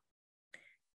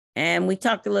 And we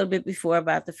talked a little bit before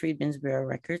about the Freedmen's Bureau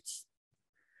records.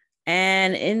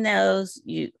 And in those,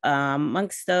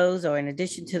 amongst those, or in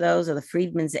addition to those, are the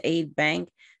Freedmen's Aid Bank.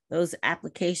 Those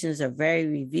applications are very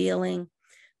revealing.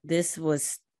 This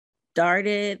was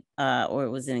started, or it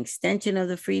was an extension of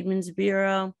the Freedmen's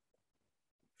Bureau,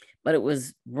 but it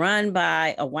was run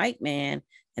by a white man.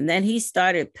 And then he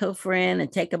started pilfering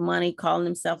and taking money, calling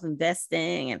himself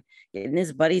investing and getting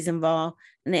his buddies involved.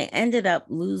 And they ended up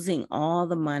losing all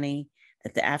the money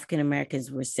that the African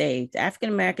Americans were saved. African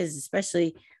Americans,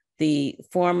 especially the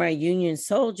former Union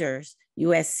soldiers,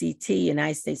 USCT,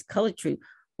 United States Colored Troop,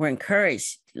 were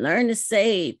encouraged, learn to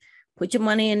save, put your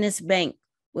money in this bank,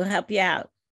 we'll help you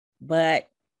out. But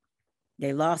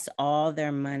they lost all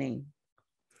their money.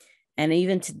 And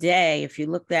even today, if you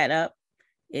look that up,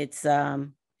 it's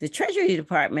the Treasury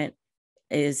Department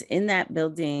is in that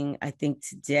building, I think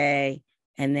today,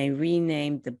 and they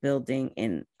renamed the building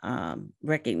in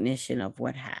recognition of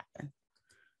what happened.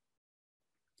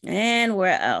 And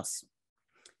where else?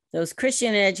 Those Christian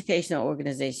and educational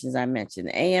organizations I mentioned,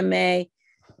 the AMA,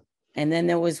 and then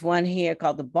there was one here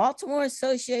called the Baltimore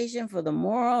Association for the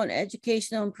Moral and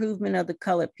Educational Improvement of the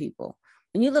Colored People.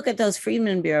 When you look at those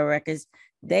Freedmen's Bureau records,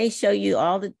 they show you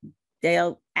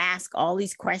they'll ask all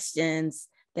these questions.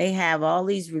 They have all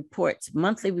these reports,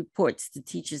 monthly reports the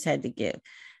teachers had to give.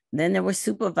 Then there were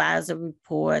supervisor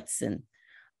reports and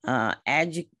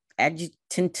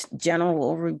adjutant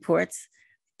general reports.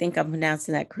 I think I'm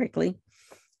pronouncing that correctly.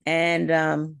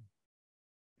 And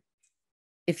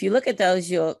if you look at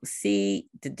those, you'll see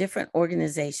the different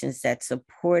organizations that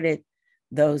supported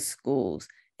those schools.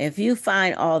 If you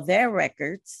find all their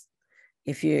records,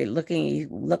 if you're looking, you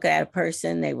look at a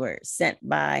person, they were sent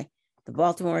by the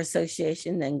Baltimore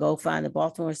Association, then go find the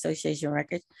Baltimore Association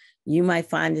records, you might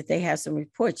find that they have some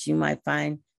reports. You might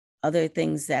find other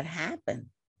things that happen.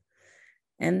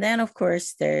 And then, of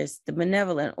course, there's the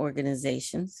benevolent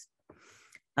organizations,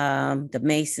 the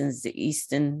Masons, the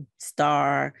Eastern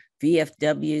Star,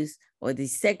 VFWs, or the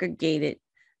segregated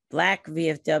Black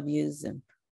VFWs and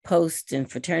posts and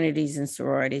fraternities and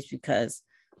sororities, because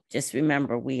just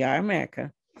remember, we are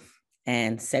America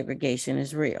and segregation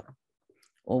is real,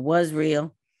 or was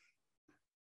real,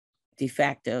 de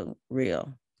facto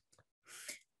real.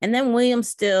 And then William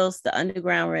Stills, The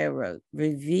Underground Railroad,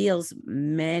 reveals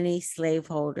many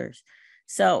slaveholders.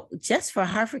 So just for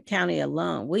Harford County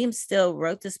alone, William Still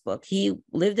wrote this book. He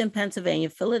lived in Pennsylvania,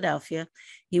 Philadelphia.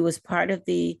 He was part of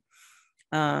the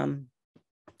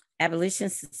Abolition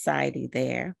Society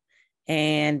there.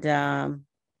 And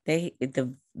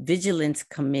the Vigilance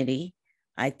Committee,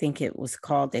 I think it was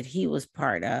called, that he was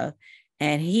part of.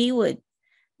 And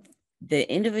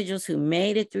the individuals who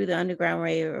made it through the Underground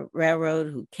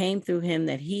Railroad, who came through him,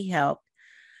 that he helped,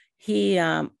 he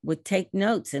would take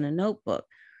notes in a notebook.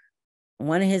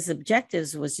 One of his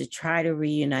objectives was to try to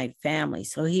reunite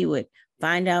families. So he would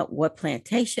find out what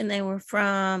plantation they were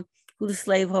from, who the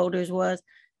slaveholders was,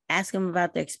 ask them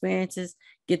about their experiences,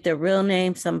 get their real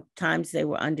names. Sometimes they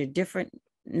were under different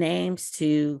names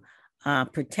to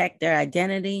protect their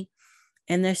identity,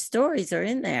 and their stories are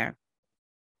in there.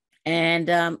 And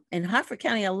in Harford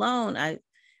County alone,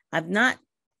 I've not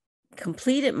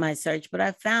completed my search, but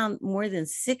I found more than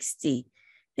 60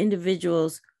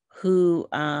 individuals who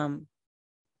are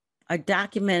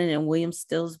documented in William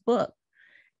Still's book.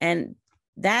 And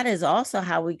that is also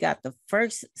how we got the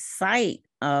first site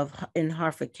in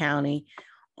Harford County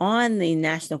on the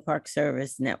National Park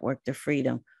Service Network to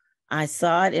Freedom. I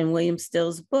saw it in William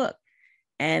Still's book.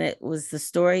 And it was the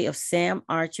story of Sam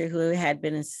Archer, who had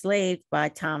been enslaved by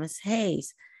Thomas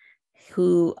Hayes,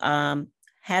 who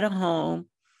had a home,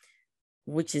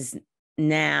 which is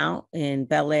now in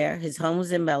Bel Air. His home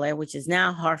was in Bel Air, which is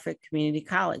now Harford Community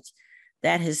College.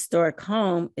 That historic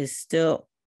home is still,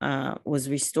 was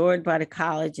restored by the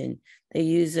college, and they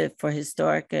use it for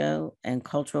historical and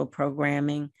cultural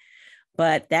programming.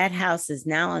 But that house is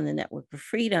now on the Network for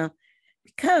Freedom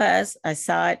because I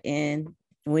saw it in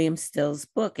William Still's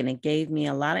book, and it gave me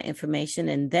a lot of information.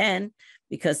 And then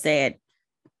because they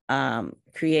had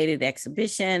created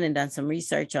exhibition and done some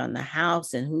research on the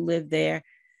house and who lived there,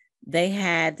 they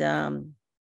had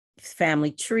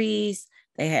family trees,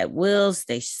 they had wills,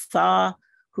 they saw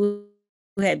who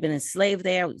had been enslaved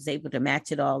there, was able to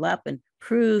match it all up and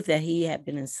prove that he had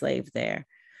been enslaved there.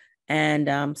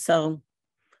 And so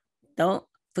don't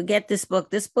forget this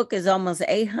book. This book is almost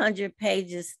 800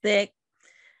 pages thick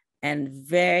and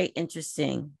very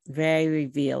interesting, very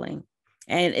revealing.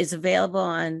 And it's available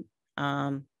on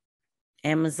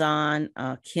Amazon,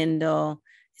 Kindle.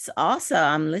 It's also,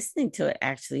 I'm listening to it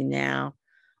actually now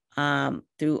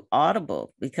through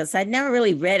Audible, because I never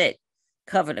really read it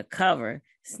cover to cover.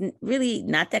 It's really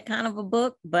not that kind of a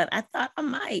book, but I thought I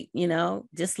might,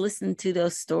 just listen to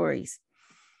those stories.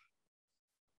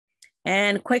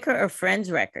 And Quaker or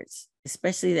Friends records,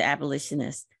 especially the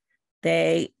abolitionists,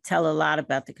 they tell a lot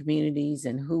about the communities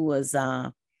and who was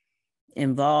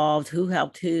involved, who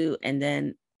helped who, and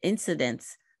then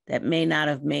incidents that may not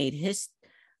have made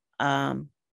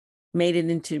it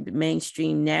into the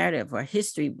mainstream narrative or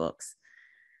history books.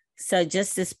 So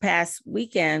just this past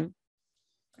weekend,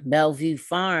 Bellevue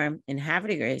Farm in Havre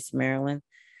de Grace, Maryland,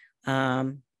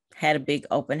 had a big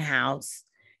open house.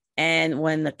 And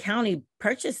when the county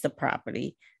purchased the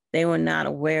property, they were not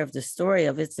aware of the story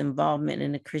of its involvement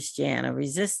in the Christiana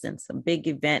resistance, a big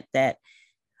event that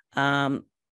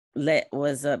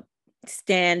was a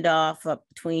standoff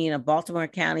between a Baltimore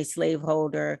County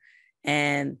slaveholder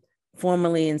and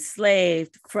formerly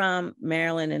enslaved from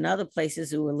Maryland and other places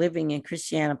who were living in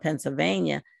Christiana,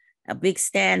 Pennsylvania, a big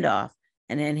standoff.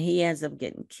 And then he ends up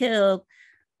getting killed.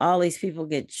 All these people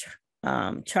get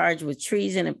charged with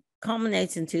treason. It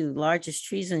culminates into the largest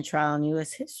treason trial in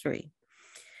U.S. history,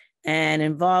 and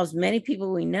involves many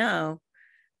people we know,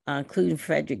 including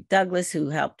Frederick Douglass, who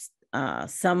helped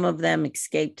some of them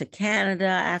escape to Canada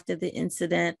after the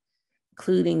incident,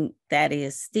 including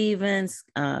Thaddeus Stevens,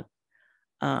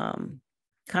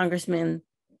 Congressman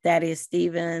Thaddeus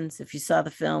Stevens. If you saw the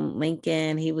film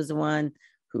Lincoln, he was the one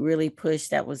who really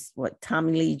pushed, that was what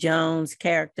Tommy Lee Jones'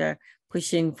 character,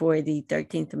 pushing for the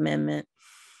 13th Amendment.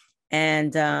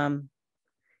 And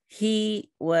he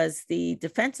was the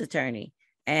defense attorney,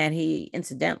 and he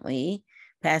incidentally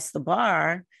passed the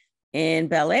bar in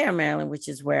Bel Air, Maryland, which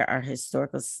is where our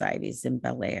historical society is, in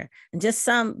Bel Air. And just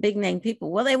some big name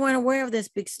people, well, they weren't aware of this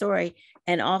big story.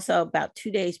 And also about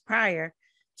 2 days prior,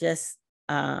 just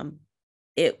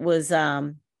it was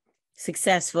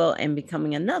successful in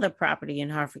becoming another property in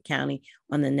Harford County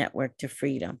on the network to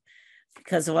freedom.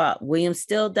 Because William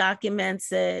Still documents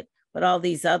it, but all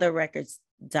these other records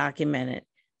document it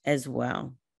as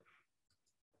well.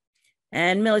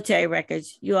 And military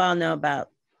records, you all know about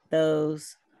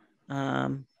those.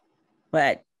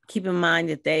 But keep in mind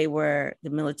that the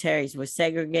militaries were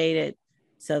segregated,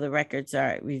 so the records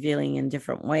are revealing in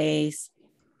different ways.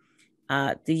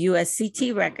 The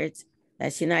USCT records,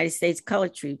 that's United States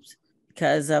Colored Troops,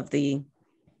 because of the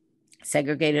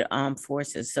segregated armed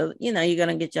forces. So, you're going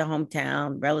to get your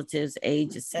hometown, relatives,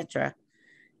 age, etc.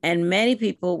 And many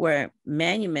people were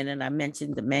manumitted. I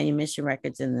mentioned the manumission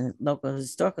records in the local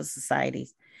historical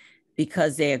societies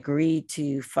because they agreed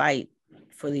to fight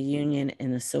for the Union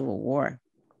in the Civil War.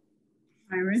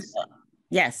 Iris?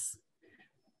 Yes.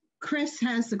 Chris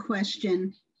has a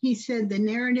question. He said the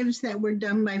narratives that were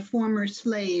done by former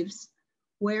slaves,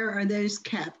 where are those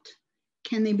kept?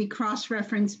 Can they be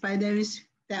cross-referenced by those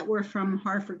that were from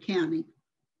Harford County?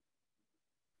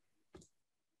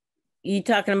 You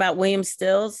talking about William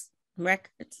Still's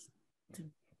records?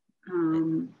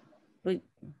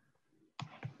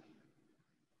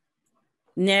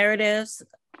 Narratives?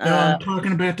 No, I'm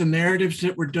talking about the narratives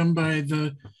that were done by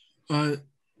the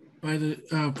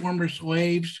former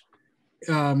slaves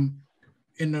in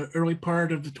the early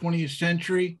part of the 20th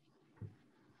century.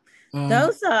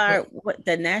 Those are what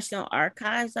the National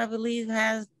Archives, I believe,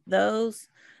 has those.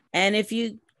 And if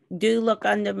you do look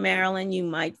under Maryland, you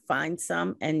might find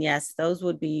some. And yes, those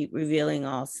would be revealing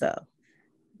also.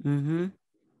 Mm-hmm.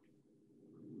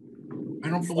 I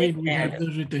don't believe we have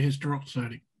those at the Historical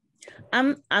Society.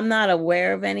 I'm not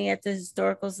aware of any at the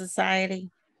Historical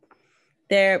Society.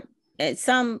 There,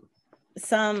 some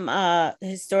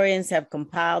historians have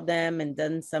compiled them and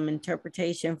done some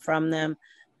interpretation from them,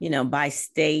 by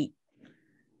state.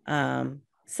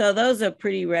 So those are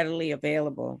pretty readily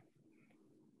available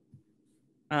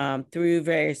through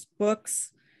various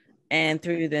books and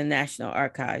through the National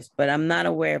Archives, but I'm not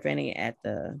aware of any at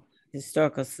the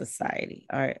Historical Society.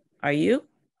 Are you?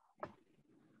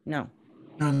 No.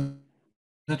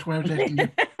 That's why I was asking you.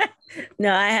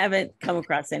 No, I haven't come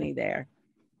across any there.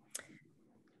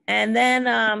 And then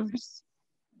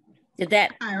did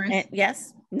that, Iris?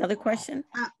 Yes, another question?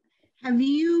 Have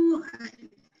you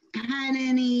had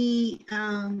any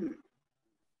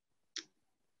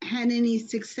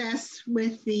success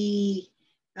with the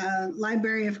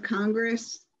Library of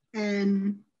Congress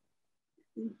and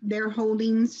their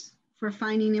holdings for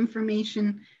finding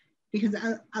information? Because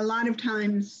a lot of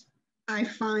times I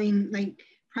find like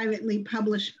privately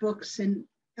published books and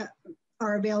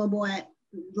are available at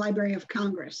Library of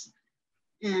Congress.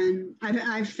 And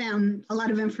I've found a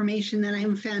lot of information that I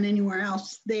haven't found anywhere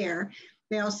else there.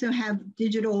 They also have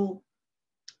digital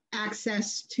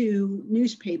access to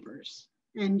newspapers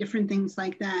and different things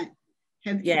like that.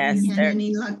 Have you had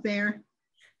any luck there?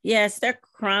 Yes, they're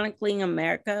Chronicling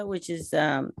America, which is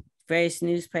various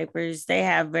newspapers. They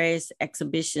have various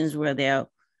exhibitions where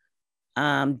they'll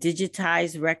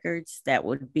digitize records that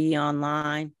would be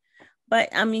online. But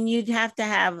I mean, you'd have to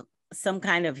have some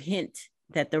kind of hint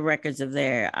that the records are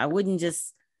there. I wouldn't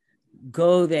just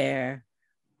go there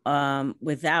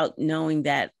without knowing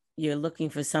that you're looking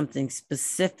for something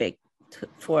specific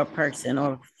for a person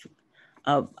or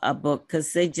a book,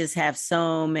 because they just have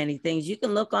so many things. You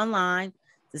can look online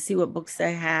to see what books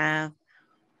they have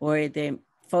or the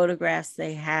photographs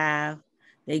they have.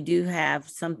 They do have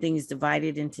some things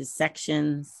divided into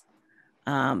sections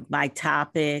by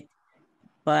topic,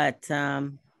 but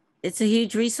it's a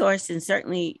huge resource and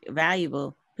certainly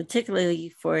valuable,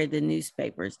 particularly for the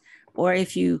newspapers. Or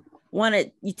if you want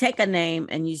to, you take a name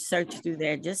and you search through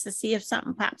there just to see if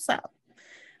something pops up.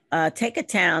 Take a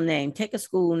town name, take a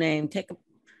school name, take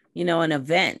an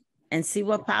event and see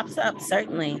what pops up.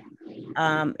 Certainly,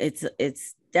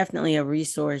 it's definitely a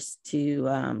resource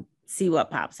to see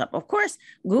what pops up. Of course,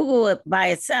 Google it by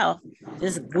itself,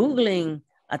 just Googling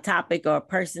a topic or a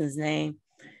person's name,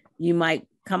 you might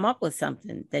come up with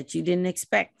something that you didn't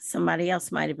expect somebody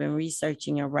else might have been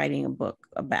researching or writing a book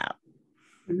about.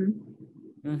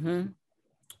 Mm-hmm.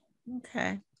 Mm-hmm.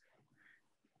 Okay.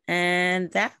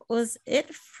 And that was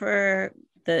it for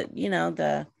the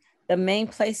main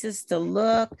places to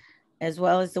look, as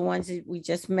well as the ones that we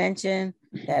just mentioned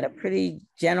that are pretty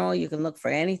general. You can look for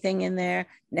anything in there.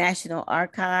 National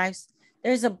Archives,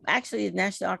 There's actually the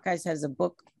National Archives has a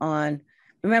book on,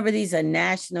 remember these are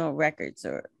national records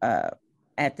or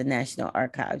at the National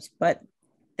Archives, but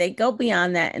they go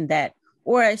beyond that and that,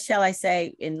 or shall I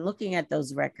say, in looking at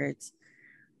those records,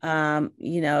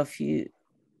 if you,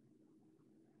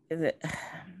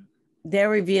 they're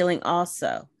revealing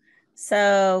also.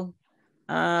 So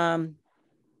if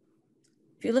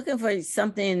you're looking for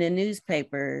something in the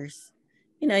newspapers,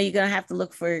 you're going to have to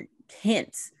look for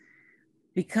hints.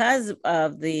 Because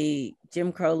of the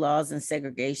Jim Crow laws and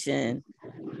segregation,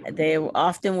 they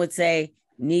often would say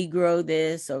Negro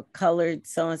this or colored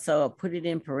so-and-so, or put it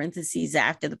in parentheses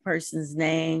after the person's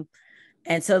name.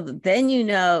 And so then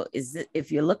is that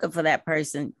if you're looking for that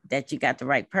person, that you got the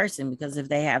right person, because if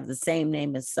they have the same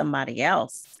name as somebody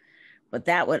else, but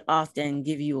that would often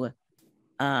give you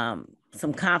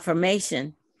some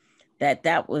confirmation that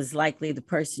that was likely the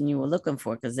person you were looking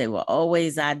for, because they were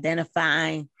always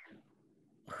identifying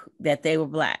that they were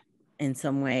Black in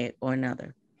some way or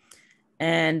another.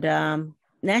 And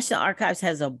National Archives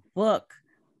has a book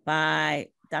by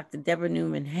Dr. Deborah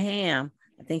Newman Ham.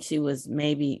 I think she was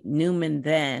maybe Newman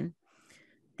then,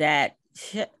 that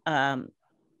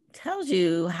tells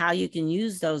you how you can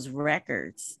use those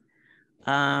records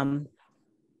for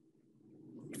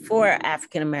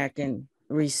African-American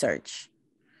research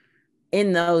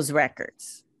in those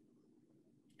records,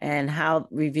 and how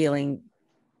revealing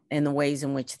in the ways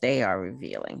in which they are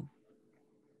revealing.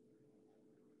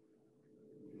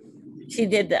 She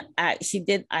did,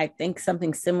 I think,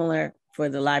 something similar for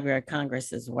the Library of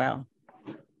Congress as well.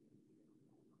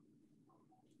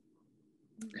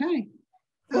 Okay.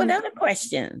 What other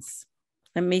questions?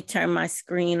 Let me turn my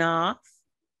screen off.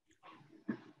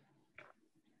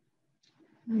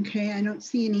 Okay, I don't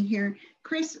see any here.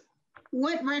 Chris,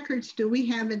 what records do we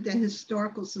have at the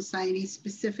Historical Society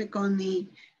specific on the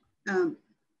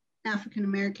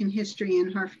African-American history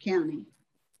in Harford County?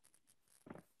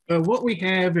 What we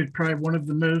have is probably one of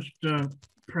the most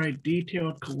probably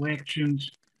detailed collections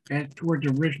towards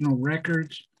original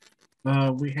records.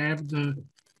 We have the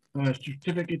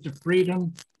certificates of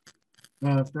freedom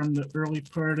from the early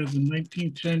part of the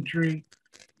 19th century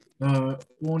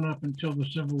on up until the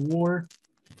Civil War.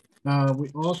 We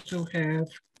also have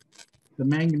the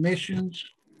manumissions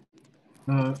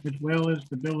as well as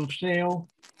the bill of sale.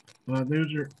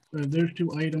 Those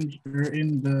two items are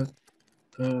in the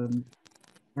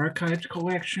archives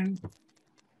collection.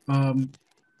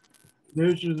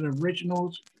 Those are the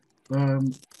originals.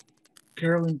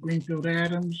 Carolyn Greenfield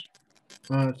Adams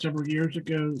several years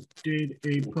ago did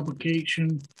a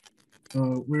publication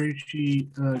where she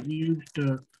used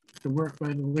the work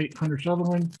by the late Hunter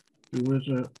Sutherland, who was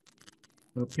a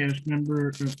past member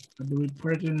of, I believe,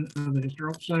 president of the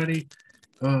Historical Society.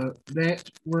 That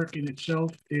work in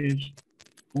itself is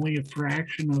only a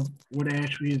fraction of what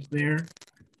actually is there.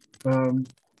 A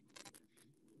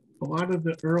lot of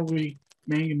the early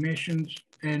manumissions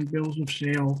and bills of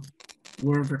sale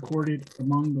were recorded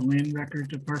among the land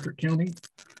records of Harford County.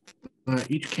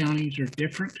 Each counties are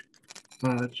different.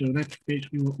 So that's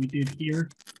basically what we did here.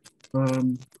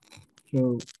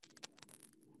 So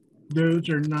those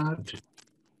are not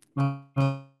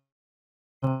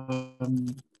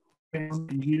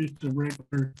use the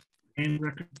regular hand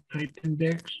record type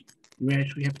index. You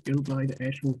actually have to go by the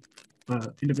actual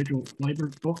individual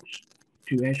library books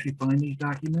to actually find these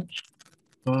documents.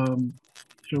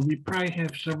 So we probably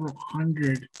have several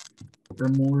hundred or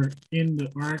more in the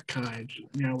archives.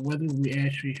 Now, whether we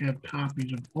actually have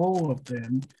copies of all of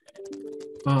them,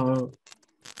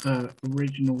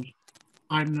 originals,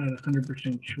 I'm not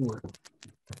 100% sure.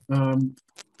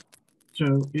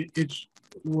 So it's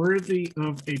worthy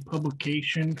of a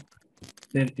publication,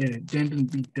 that an addendum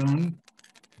be done.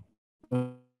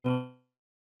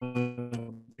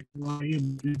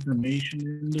 Information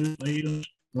in those items,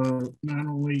 not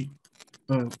only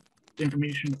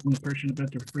information on the person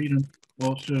about their freedom,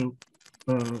 also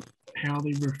how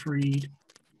they were freed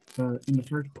in the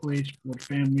first place, what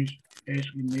families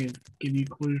actually may have give you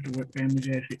clues to what families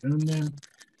actually own them.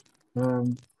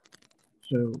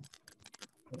 So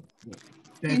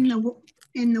in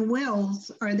the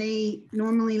wills, are they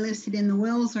normally listed in the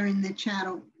wills or in the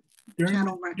chattel? They're in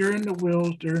the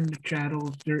wills, they're in the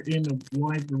chattels, they're in a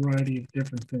wide variety of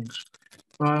different things.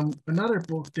 Another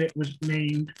book that was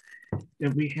named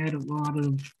that we had a lot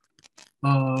of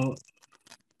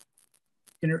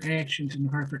interactions in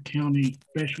Harford County,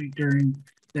 especially during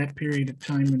that period of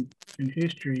time in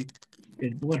history,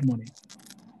 is Blood Money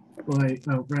by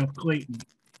Ralph Clayton.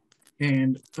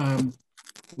 And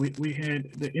we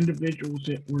had the individuals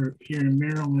that were here in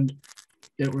Maryland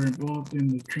that were involved in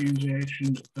the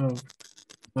transactions of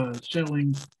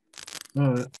selling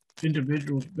uh,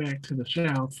 individuals back to the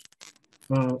South.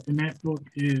 And that book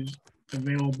is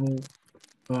available,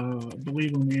 I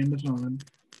believe, on Amazon.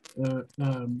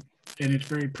 And it's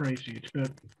very pricey. It's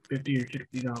about $50 or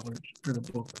 $60 for the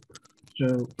book.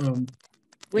 So,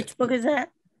 Which book is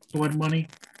that? Blood Money.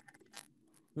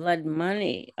 Blood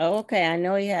Money. Oh, okay. I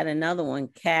know he had another one,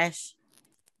 Cash.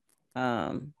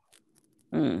 I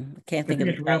can't think of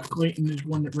it. Ralph Clayton is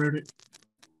one that wrote it.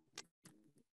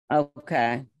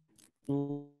 Okay.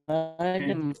 Blood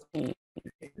Money.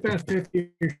 About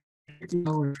 $50 or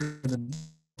 $60 for the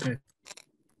book.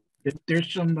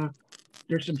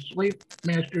 There's some slave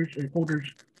masters or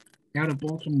holders out of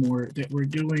Baltimore that were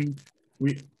doing.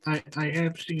 I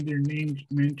have seen their names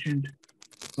mentioned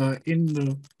in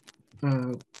the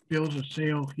bills of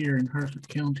sale here in Harford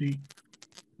County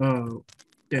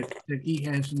that he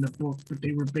has in the book, but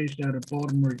they were based out of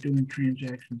Baltimore doing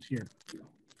transactions here.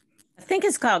 I think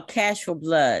it's called Cash for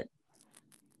Blood.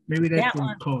 Maybe that's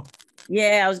what it's called.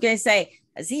 Yeah, I was going to say,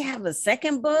 does he have a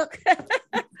second book?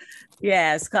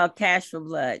 Yeah, it's called Cash for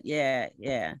Blood. Yeah.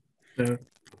 So.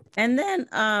 And then,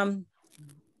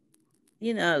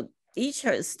 each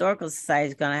historical society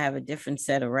is going to have a different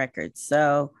set of records.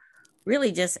 So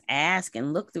really just ask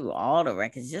and look through all the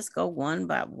records. Just go one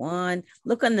by one.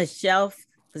 Look on the shelf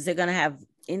because they're going to have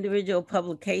individual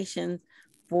publications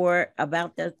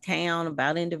about the town,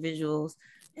 about individuals,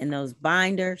 and those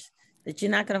binders that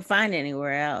you're not going to find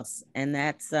anywhere else. And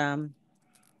that's you're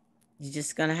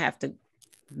just going to have to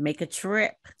make a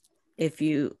trip if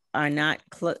you are not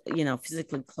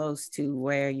physically close to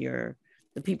where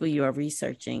the people you are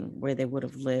researching, where they would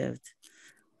have lived.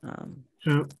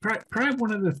 So probably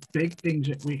one of the big things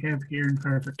that we have here in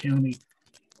Harford County,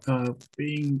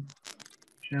 being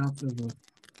south of the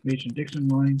Mason-Dixon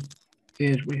line,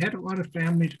 is we had a lot of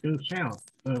families go south.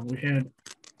 We had,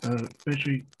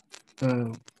 especially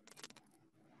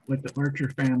with the Archer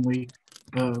family,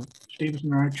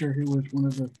 Stevenson Archer, who was one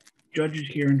of the judges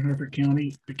here in Harford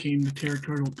County, became the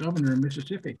territorial governor of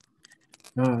Mississippi.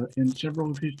 And several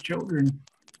of his children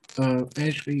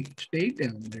actually stayed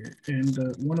down there. And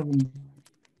one of them,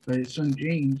 his son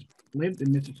James, lived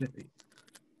in Mississippi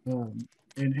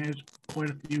and has quite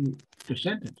a few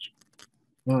descendants.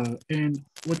 And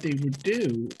what they would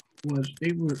do was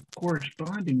they were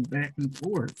corresponding back and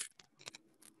forth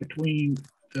between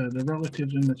the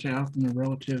relatives in the South and the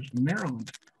relatives in Maryland.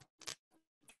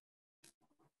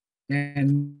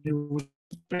 And it was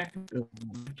back and forth.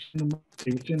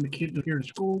 They would send the kids up here to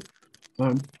school.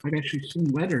 I've actually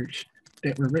seen letters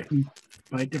that were written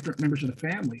by different members of the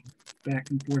family back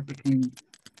and forth between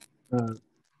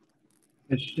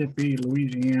Mississippi,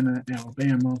 Louisiana,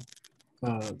 Alabama,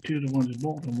 to the ones in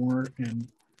Baltimore and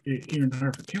here in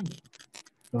Harford County.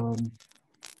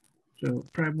 So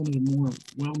probably one of the more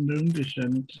well-known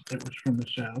descendants that was from the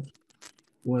South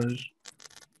was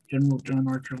General John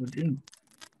Archer Jr.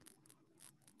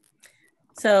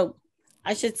 So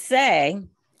I should say,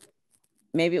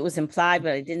 maybe it was implied,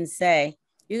 but I didn't say,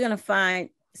 you're going to find,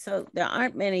 so there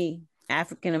aren't many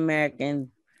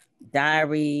African-American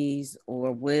diaries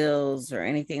or wills or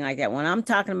anything like that. When I'm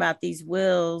talking about these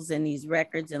wills and these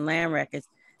records and land records,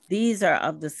 these are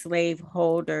of the slave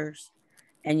holders,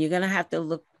 and you're going to have to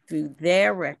look through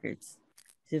their records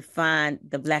to find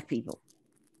the Black people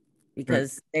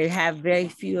because they have very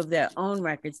few of their own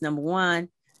records. Number one,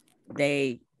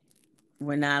 they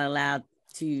were not allowed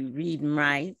to read and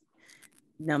write.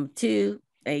 Number two,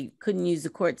 they couldn't use the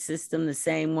court system the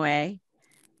same way.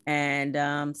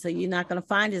 And so you're not going to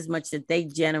find as much that they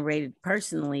generated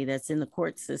personally that's in the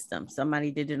court system.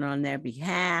 Somebody did it on their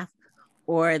behalf,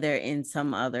 or they're in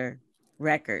some other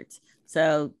records.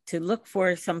 So to look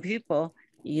for some people,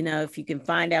 if you can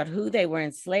find out who they were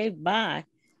enslaved by,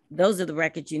 those are the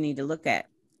records you need to look at,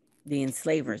 the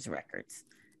enslavers' records.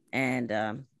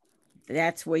 And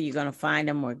that's where you're going to find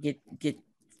them or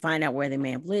find out where they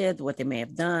may have lived, what they may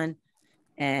have done.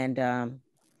 And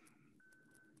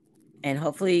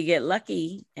hopefully you get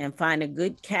lucky and find a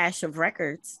good cache of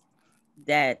records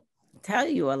that tell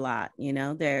you a lot,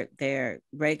 their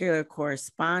regular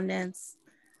correspondence,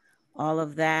 all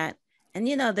of that. And,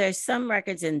 there's some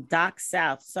records in Doc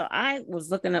South. So I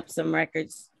was looking up some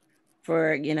records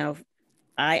for,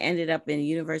 I ended up in the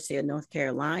University of North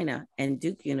Carolina, and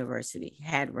Duke University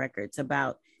had records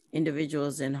about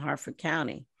individuals in Harford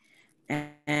County.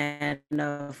 And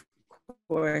of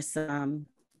course,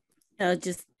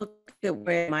 just look at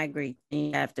where it migrate.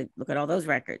 You have to look at all those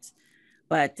records.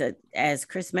 But as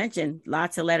Chris mentioned,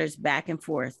 lots of letters back and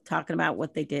forth talking about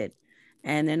what they did.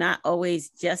 And they're not always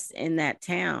just in that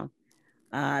town,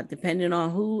 depending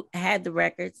on who had the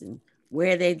records and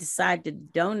where they decide to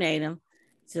donate them.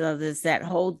 So there's that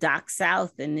whole Doc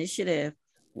South initiative,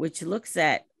 which looks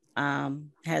at,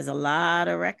 has a lot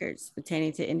of records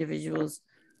pertaining to individuals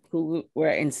who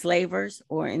were enslavers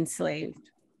or enslaved.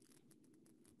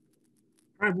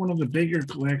 Probably one of the bigger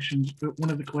collections, but one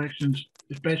of the collections,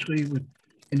 especially with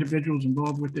individuals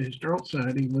involved with the Historical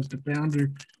Society, was the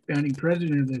founding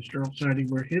president of the Historical Society,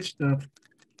 where his stuff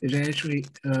is actually,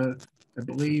 I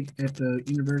believe, at the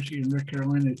University of North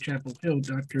Carolina at Chapel Hill,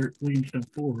 Dr. Williamson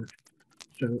Ford.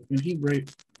 So, and he wrote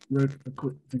a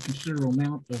considerable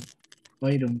amount of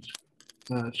items.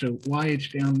 So why it's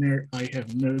down there, I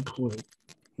have no clue.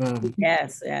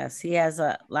 Yes, he has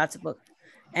lots of books,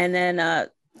 and then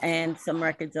and some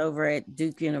records over at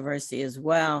Duke University as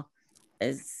well.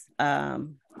 Is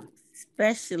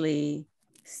especially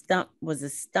was a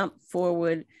stump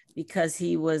forward because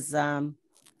he was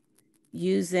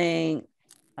using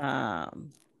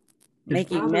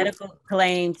making medical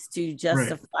claims to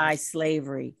justify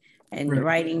slavery and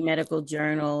writing medical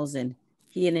journals, and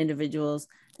he and individuals.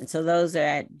 And so those are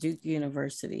at Duke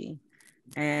University.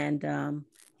 And,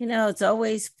 you know, it's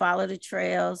always follow the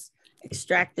trails,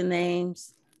 extract the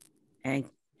names, and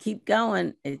keep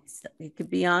going. It could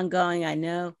be ongoing. I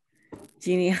know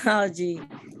genealogy,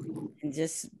 and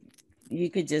just, you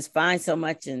could just find so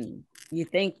much. And you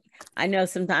think, I know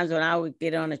sometimes when I would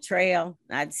get on a trail,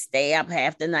 I'd stay up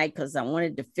half the night because I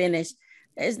wanted to finish.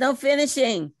 There's no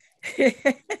finishing.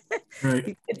 Right.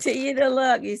 You continue to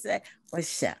look. You say, well,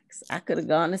 shucks, I could have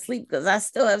gone to sleep because I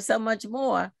still have so much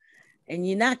more. And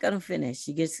you're not going to finish.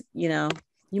 You just, you know,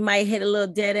 you might hit a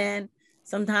little dead end.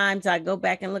 Sometimes I go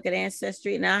back and look at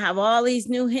Ancestry and I have all these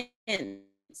new hints.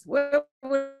 Where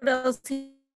were those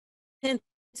hints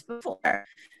before?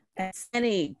 That's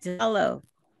any to follow.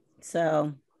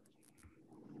 So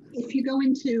if you go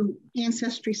into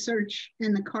Ancestry Search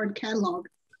in the card catalog,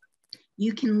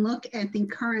 you can look at the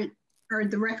current or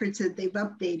the records that they've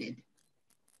updated.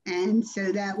 And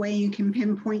so that way you can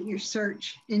pinpoint your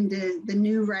search into the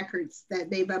new records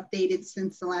that they've updated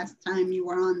since the last time you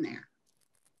were on there.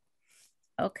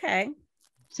 Okay.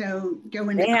 So go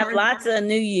into. They have lots of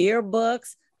new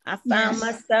yearbooks. I found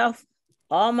myself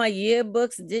all my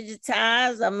yearbooks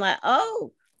digitized. I'm like,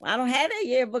 oh, I don't have a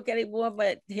yearbook anymore,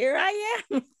 but here I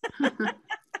am.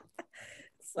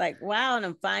 It's like, wow. And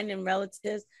I'm finding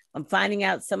relatives. I'm finding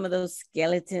out some of those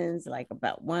skeletons, like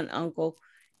about one uncle.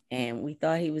 And we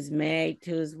thought he was married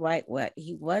to his wife. Well,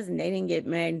 he wasn't. They didn't get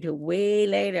married until way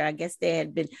later. I guess they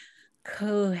had been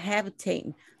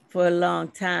cohabitating for a long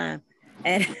time.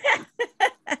 And,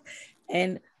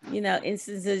 and you know,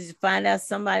 instances you find out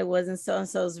somebody wasn't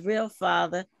so-and-so's real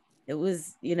father. It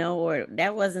was, you know, or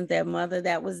that wasn't their mother.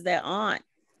 That was their aunt.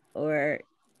 Or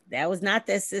that was not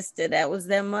their sister. That was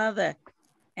their mother.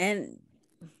 And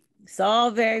it's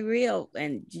all very real.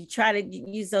 And you try to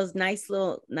use those nice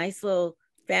little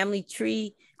family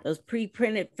tree, those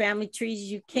pre-printed family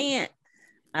trees. You can't.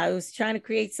 I was trying to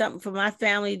create something for my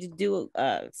family to do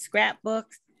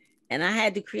scrapbooks, and I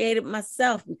had to create it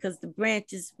myself because the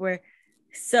branches were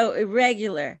so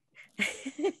irregular.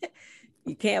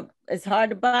 You can't, it's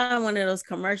hard to buy one of those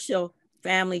commercial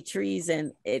family trees,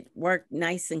 and it worked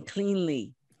nice and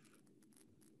cleanly.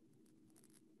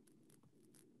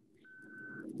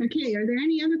 Okay, are there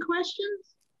any other questions?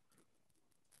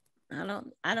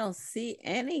 I don't see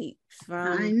any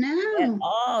from I know at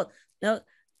all. No,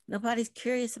 nobody's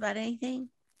curious about anything.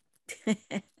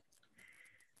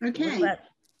 Okay.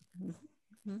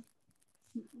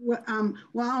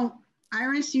 Well,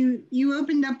 Iris, you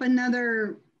opened up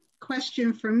another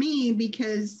question for me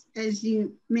because, as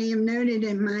you may have noted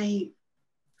in my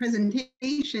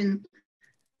presentation,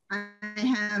 I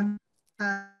have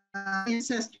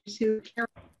ancestors who carry.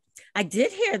 I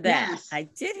did hear that. Yes. I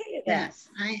did hear that.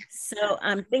 Yes. So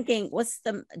I'm thinking, what's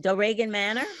the Doregan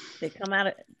Manor? They come out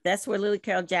of, that's where Lily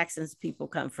Carroll Jackson's people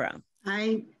come from.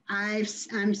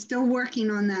 I'm still working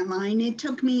on that line. It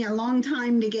took me a long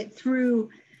time to get through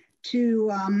to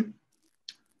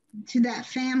that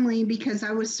family because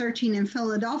I was searching in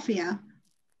Philadelphia,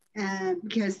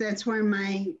 because that's where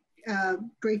my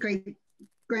great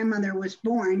grandmother was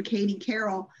born, Katie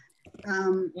Carroll.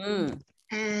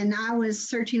 And I was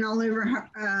searching all over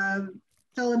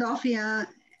Philadelphia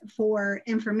for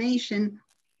information,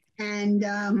 and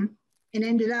it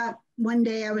ended up one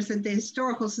day I was at the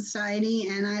Historical Society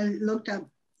and I looked up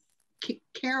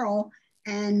Carroll,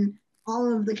 and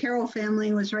all of the Carroll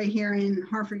family was right here in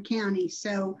Harford County.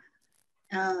 So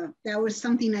that was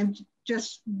something I've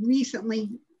just recently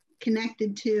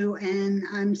connected to, and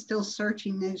I'm still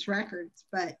searching those records.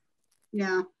 But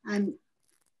yeah,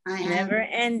 never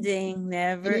ending,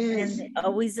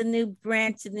 always a new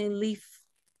branch, a new leaf.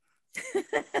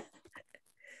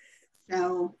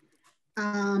 So,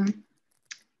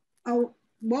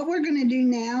 what we're going to do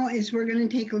now is we're going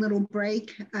to take a little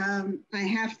break. I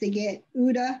have to get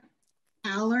Uda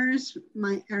Allers,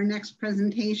 our next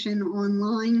presentation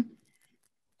online.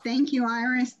 Thank you,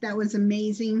 Iris. That was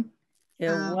amazing.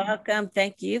 You're welcome.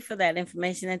 Thank you for that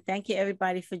information. And thank you,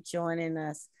 everybody, for joining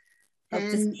us. Hope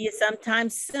to see you sometime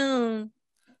soon.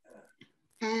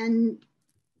 And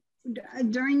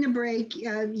during the break,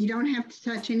 you don't have to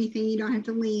touch anything. You don't have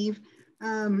to leave.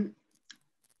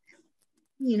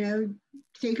 You know,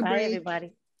 take a break. Bye,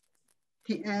 everybody.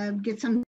 Get some